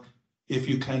 well, if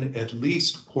you can at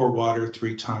least pour water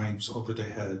 3 times over the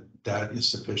head, that is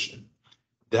sufficient.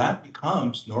 That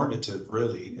becomes normative,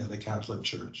 really, in the Catholic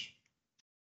Church.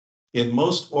 In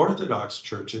most Orthodox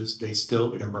churches, they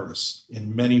still immerse.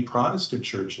 In many Protestant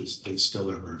churches, they still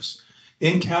immerse.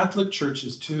 In Catholic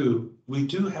churches, too, we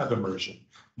do have immersion.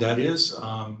 That is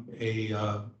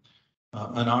an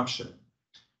option.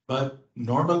 But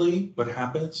normally what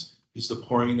happens is the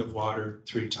pouring of water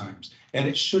 3 times. And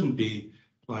it shouldn't be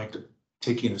like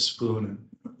taking a spoon and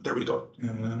there we go,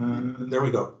 there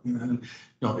we go.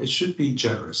 No, it should be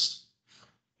generous,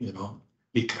 you know,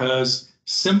 because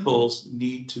symbols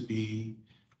need to be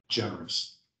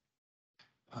generous.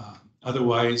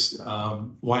 Otherwise,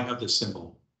 why have the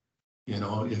symbol? You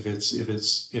know, if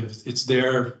it's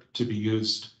there to be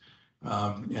used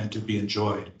and to be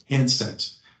enjoyed.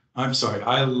 Incense. I'm sorry,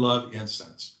 I love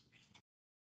incense,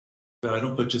 but I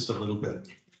don't put just a little bit.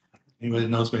 Anybody that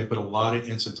knows me, I put a lot of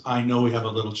incense. I know we have a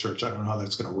little church. I don't know how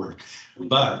that's going to work,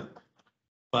 but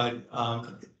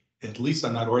at least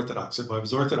I'm not Orthodox. If I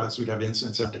was Orthodox, we'd have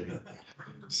incense every day.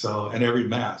 So, and every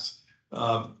mass.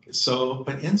 But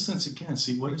incense again,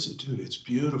 see, what does it do? It's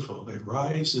beautiful. It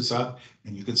rises up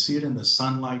and you can see it in the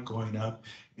sunlight going up.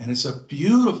 And it's a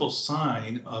beautiful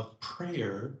sign of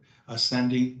prayer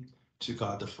ascending to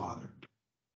God the Father.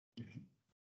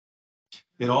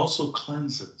 It also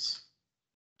cleanses.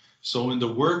 So in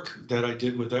the work that I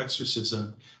did with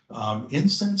exorcism,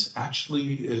 incense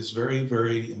actually is very,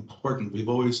 very important. We've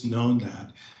always known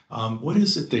that. What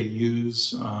is it they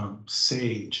use?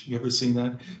 Sage. You ever seen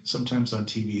that? Sometimes on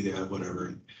TV they have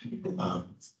whatever.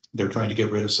 They're trying to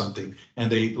get rid of something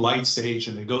and they light sage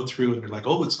and they go through and they're like,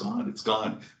 oh, it's gone, it's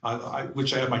gone.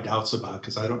 Which I have my doubts about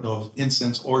because I don't know if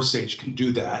incense or sage can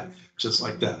do that just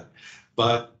like that.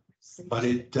 But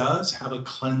it does have a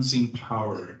cleansing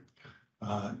power,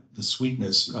 the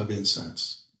sweetness of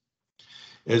incense.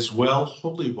 As well,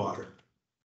 holy water.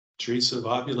 Teresa of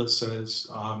Avila says,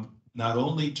 not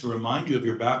only to remind you of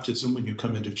your baptism when you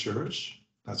come into church,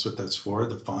 that's what that's for,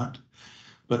 the font,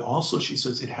 but also she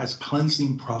says it has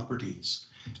cleansing properties.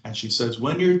 And she says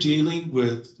when you're dealing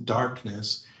with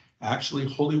darkness,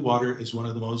 actually holy water is one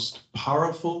of the most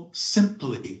powerful,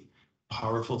 simply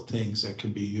powerful things that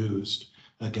can be used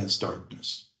against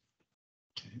darkness.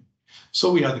 Okay.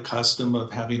 So we have the custom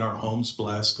of having our homes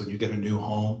blessed when you get a new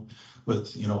home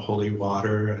with, holy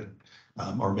water,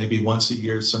 and or maybe once a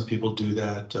year, some people do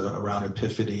that around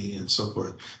Epiphany and so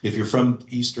forth. If you're from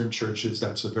Eastern churches,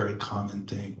 that's a very common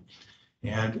thing.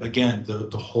 And again,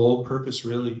 the whole purpose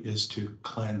really is to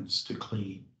cleanse, to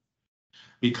clean.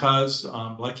 Because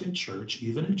like in church,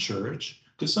 even in church,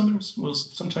 because sometimes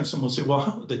someone will say,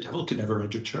 well, the devil could never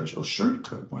enter church. Oh, sure it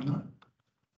could. Why not?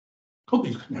 Oh,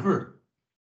 but you could never.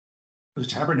 The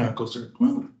tabernacles are,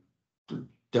 well, the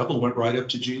devil went right up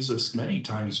to Jesus many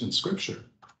times in scripture.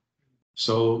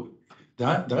 So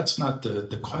that's not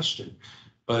the question.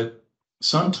 But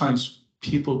sometimes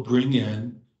people bring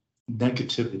in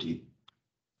negativity,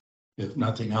 if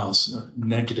nothing else,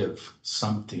 negative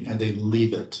something, and they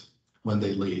leave it when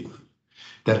they leave.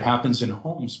 That happens in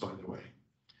homes, by the way.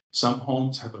 Some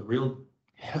homes have a real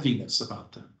heaviness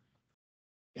about them.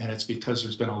 And it's because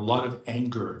there's been a lot of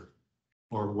anger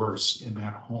or worse in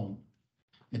that home.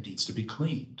 It needs to be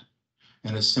cleaned.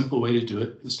 And a simple way to do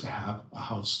it is to have a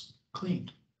house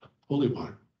cleaned, holy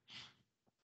water.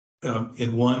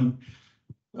 In one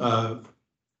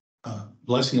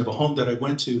blessing of a home that I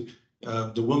went to,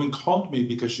 the woman called me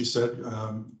because she said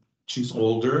she's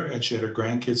older and she had her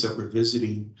grandkids that were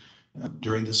visiting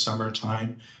during the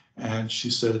summertime. And she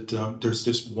said, there's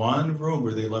this one room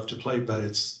where they love to play, but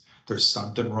there's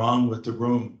something wrong with the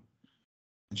room.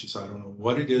 And she said, I don't know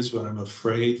what it is, but I'm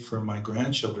afraid for my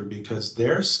grandchildren because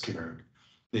they're scared.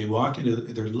 They walk into,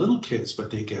 they're little kids, but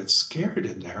they get scared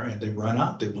in there and they run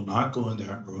out. They will not go in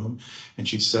that room. And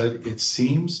she said, it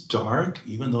seems dark,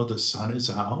 even though the sun is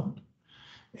out.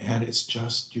 And it's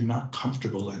just, you're not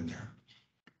comfortable in there.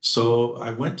 So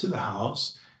I went to the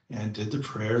house and did the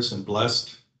prayers and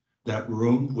blessed that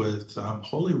room with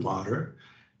holy water.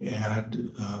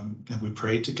 And we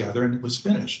prayed together and it was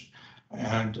finished.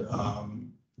 And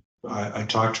I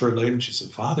talked to her later and she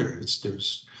said, Father,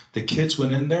 the kids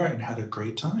went in there and had a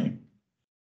great time.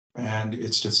 And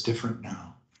it's just different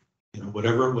now.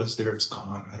 Whatever it was there, it's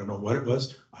gone. I don't know what it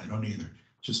was. I don't either.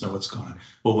 Just know it's gone.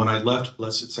 Well, when I left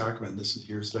Blessed Sacrament, this is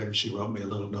years later, she wrote me a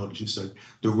little note. She said,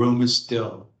 the room is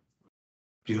still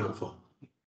beautiful.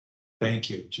 Thank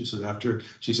you. She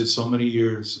said, so many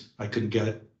years, I couldn't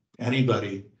get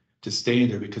anybody to stay in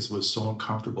there because it was so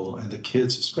uncomfortable. And the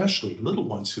kids, especially little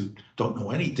ones who don't know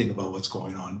anything about what's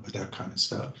going on with that kind of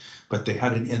stuff, but they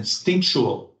had an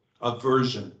instinctual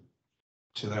aversion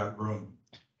to that room.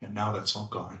 And now that's all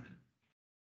gone.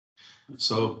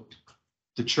 So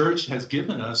the church has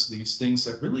given us these things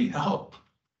that really help,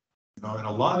 in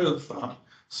a lot of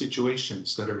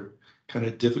situations that are kind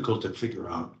of difficult to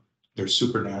figure out. They're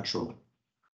supernatural.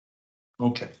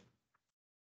 Okay.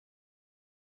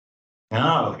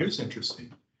 Now, here's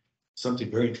interesting. Something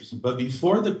very interesting. But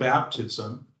before the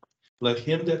baptism, let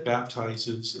him that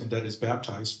baptizes and that is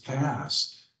baptized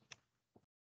fast.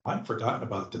 I've forgotten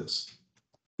about this.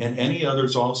 And any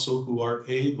others also who are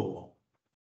able.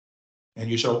 And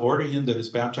you shall order him that is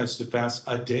baptized to fast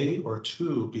a day or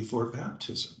two before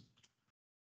baptism.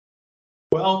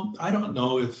 Well, I don't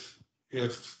know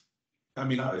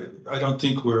I don't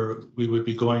think we would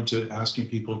be going to asking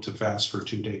people to fast for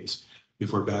 2 days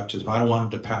before baptism. I don't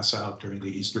want them to pass out during the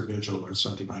Easter Vigil or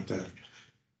something like that.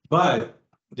 But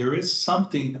there is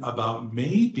something about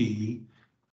maybe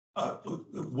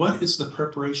what is the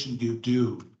preparation you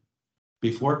do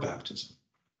before baptism?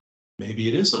 Maybe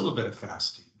it is a little bit of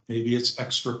fasting. Maybe it's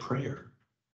extra prayer.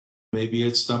 Maybe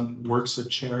it's some works of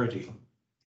charity,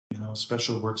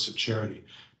 special works of charity.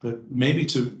 But maybe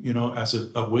to, as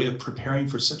a way of preparing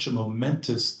for such a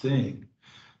momentous thing,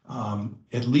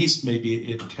 at least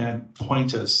maybe it can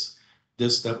point us,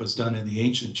 this that was done in the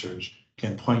ancient church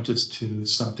can point us to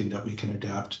something that we can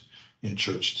adapt in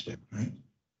church today, right?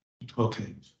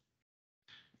 Okay.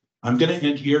 I'm going to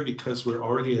end here because we're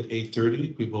already at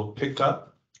 8:30. We will pick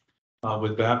up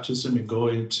with baptism and go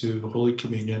into Holy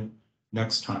Communion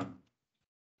next time.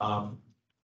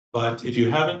 But if you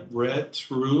haven't read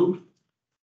through,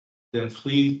 then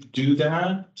please do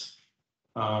that.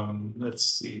 Let's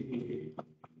see.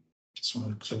 Just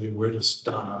want to tell you where to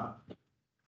stop.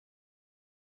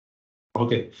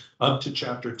 Okay, up to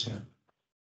chapter 10.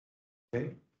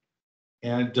 Okay,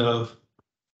 and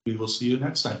we will see you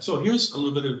next time. So here's a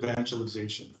little bit of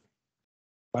evangelization.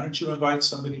 Why don't you invite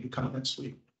somebody to come next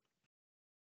week?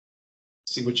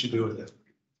 See what you do with it.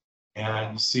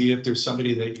 And see if there's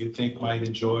somebody that you think might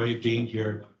enjoy being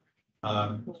here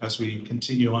as we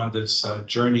continue on this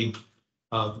journey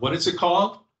of, what is it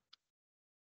called?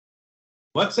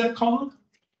 What's that called?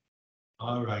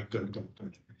 All right, good.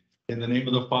 In the name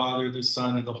of the Father, the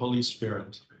Son, and the Holy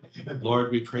Spirit.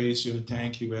 Lord, we praise you and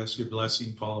thank you as your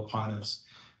blessing fall upon us.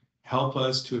 Help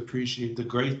us to appreciate the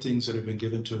great things that have been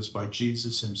given to us by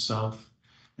Jesus himself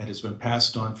and has been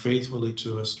passed on faithfully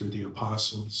to us through the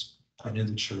apostles and in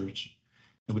the church.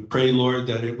 And we pray, Lord,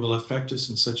 that it will affect us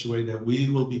in such a way that we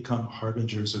will become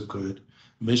harbingers of good,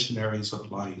 missionaries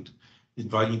of light,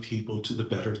 inviting people to the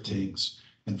better things,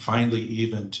 and finally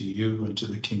even to you and to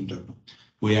the kingdom.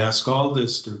 We ask all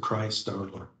this through Christ our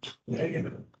Lord.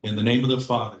 Amen. In the name of the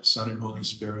Father, Son, and Holy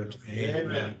Spirit.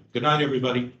 Amen. Good night,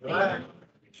 everybody. Right.